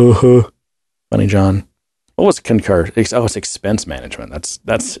 Funny, John. What was Concur? Oh, it's expense management.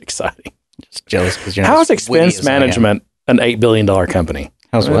 That's exciting. Just jealous because you're not. How is expense management an $8 billion company?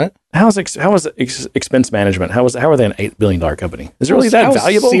 How's what? How is expense management? How are they an $8 billion company? Is it really that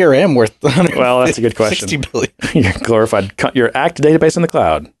valuable? CRM worth? Well, that's a good question. $60 billion. Your glorified your ACT database in the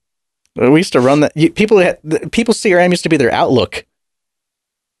cloud. We used to run that. People's CRM used to be their Outlook.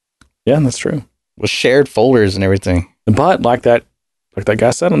 Yeah, that's true. With shared folders and everything. But like that guy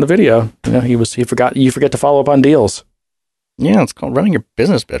said on the video, you forget to follow up on deals. Yeah, it's called running your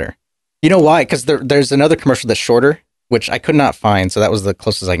business better. You know why? Because there's another commercial that's shorter, which I could not find, so that was the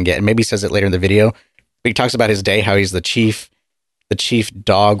closest I can get. And maybe he says it later in the video. But he talks about his day, how he's the chief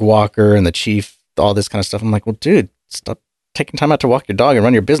dog walker and the chief all this kind of stuff. I'm like, well, dude, stop taking time out to walk your dog and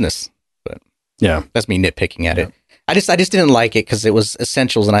run your business. But yeah, that's me nitpicking at it. I just didn't like it because it was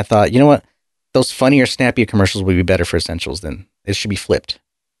essentials, and I thought, you know what, those funnier, snappier commercials would be better for essentials than it should be flipped.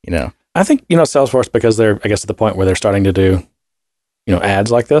 I think, Salesforce, because they're, I guess, at the point where they're starting to do,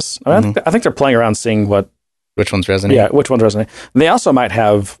 ads like this. I think they're playing around seeing which ones resonate. Yeah, which ones resonate. They also might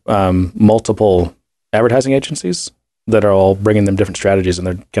have multiple advertising agencies that are all bringing them different strategies, and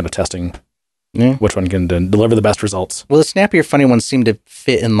they're kind of testing which one can deliver the best results. Well, the snappier, funny ones seem to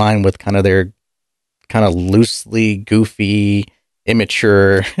fit in line with kind of their kind of loosely goofy,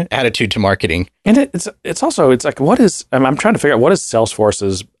 immature attitude to marketing. And it's also like, what is, I'm trying to figure out what is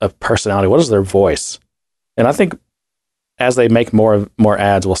Salesforce's personality? What is their voice? And I think as they make more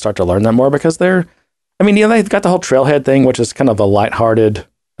ads, we'll start to learn that more, because they've got the whole Trailhead thing, which is kind of a lighthearted,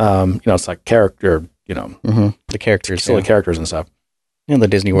 it's like character, the characters, silly characters and stuff. The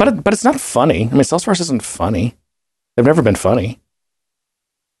Disney World. But it's not funny. Salesforce isn't funny. They've never been funny.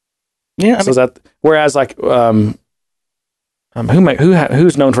 Yeah. Whereas like, who's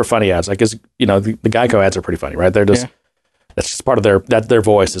known for funny ads? Like, the Geico ads are pretty funny, right? They're just, that's just part of their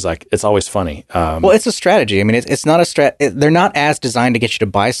voice is like, it's always funny. Well, it's a strategy. It's not a they're not ads designed to get you to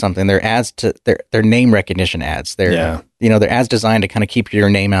buy something. They're ads they're name recognition ads. They're ads designed to kind of keep your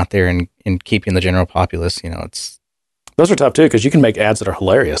name out there and keep you in the general populace. Those are tough too, because you can make ads that are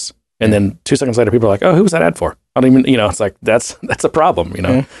hilarious. And then 2 seconds later, people are like, oh, who was that ad for? I don't even, it's like, that's a problem,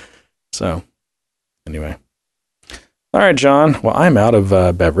 Yeah. So anyway. All right, John. Well, I'm out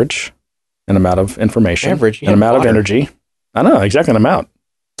of beverage, and I'm out of information, and I'm out of energy. I know, exactly. And I'm out.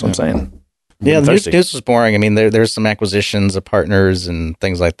 That's what I'm saying. Yeah, the news was boring. There's some acquisitions of partners and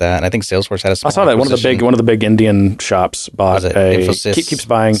things like that. And I think Salesforce had a small I saw that one of the big Indian shops bought Infosys, keeps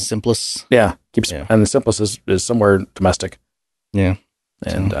buying Simplus. Yeah, and the Simplus is somewhere domestic. Yeah,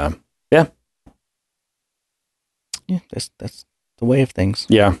 and yeah, that's the way of things.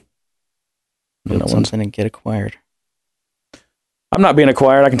 Yeah, build something and get acquired. I'm not being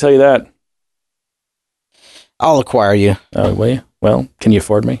acquired. I can tell you that. I'll acquire you. Oh, will you? Well, can you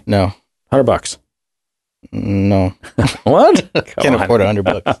afford me? No. $100. No. What? Can't afford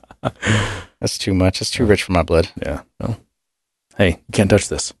 $100. That's too much. That's too rich for my blood. Yeah. Well, hey, you can't touch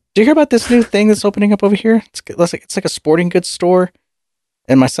this. Did you hear about this new thing that's opening up over here? It's like a sporting goods store.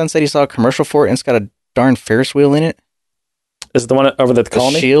 And my son said he saw a commercial for it, and it's got a darn Ferris wheel in it. Is it the one over at the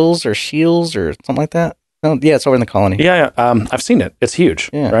Colony? Shields or something like that. No, yeah, it's over in the Colony. Yeah. I've seen it. It's huge.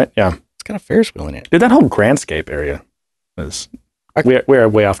 Yeah. Right? Yeah. It's got a Ferris wheel in it. Dude, that whole Grandscape area is... We're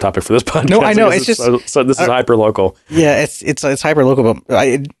way off topic for this podcast. No, I know. It's just... So this is hyper local. Yeah, it's hyper local.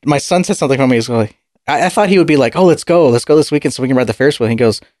 But my son said something to me. He was like, I thought he would be like, oh, let's go this weekend so we can ride the Ferris wheel. And he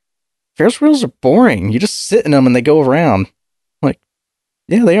goes, Ferris wheels are boring. You just sit in them and they go around. I'm like,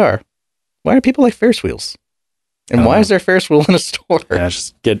 yeah, they are. Why do people like Ferris wheels? And why is there a Ferris wheel in a store? Yeah,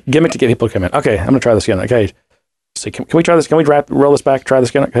 just gimmick to get people to come in. Okay, I'm going to try this again. Okay. So can we try this? Can we roll this back? Try this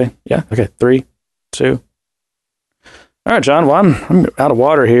again? Okay. Yeah. Okay. 3, 2. All right, John. Well, I'm out of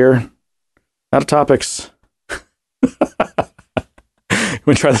water here. Out of topics.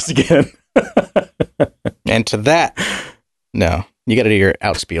 We try this again. And to that, no, you got to do your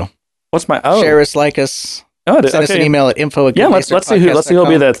out spiel. What's my share us, like us. Send us an email at info. Yeah, let's see who'll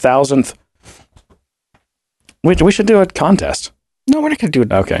be the 1,000th. We should do a contest. No, we're not going to do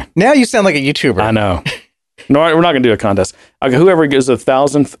it. Okay. Now you sound like a YouTuber. I know. No, we're not going to do a contest. Okay, whoever is the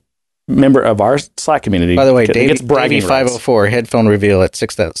 1,000th member of our Slack community. By the way, Davey 504 headphone reveal at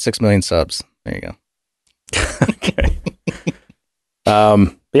 6 million subs. There you go. Okay.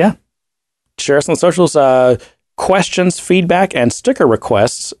 Yeah. Share us on the socials. Questions, feedback, and sticker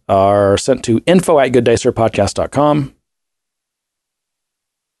requests are sent to info@gooddaysirpodcast.com.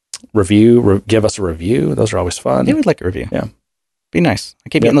 Give us a review. Those are always fun. Yeah, we'd like a review. Yeah. Be nice. I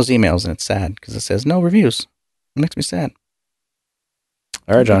keep getting those emails and it's sad because it says no reviews. It makes me sad.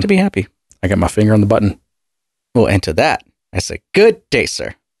 All right, John. To be happy. I got my finger on the button. Well, and to that, I say, good day,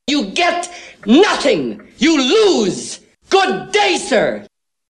 sir. You get nothing. You lose. Good day, sir.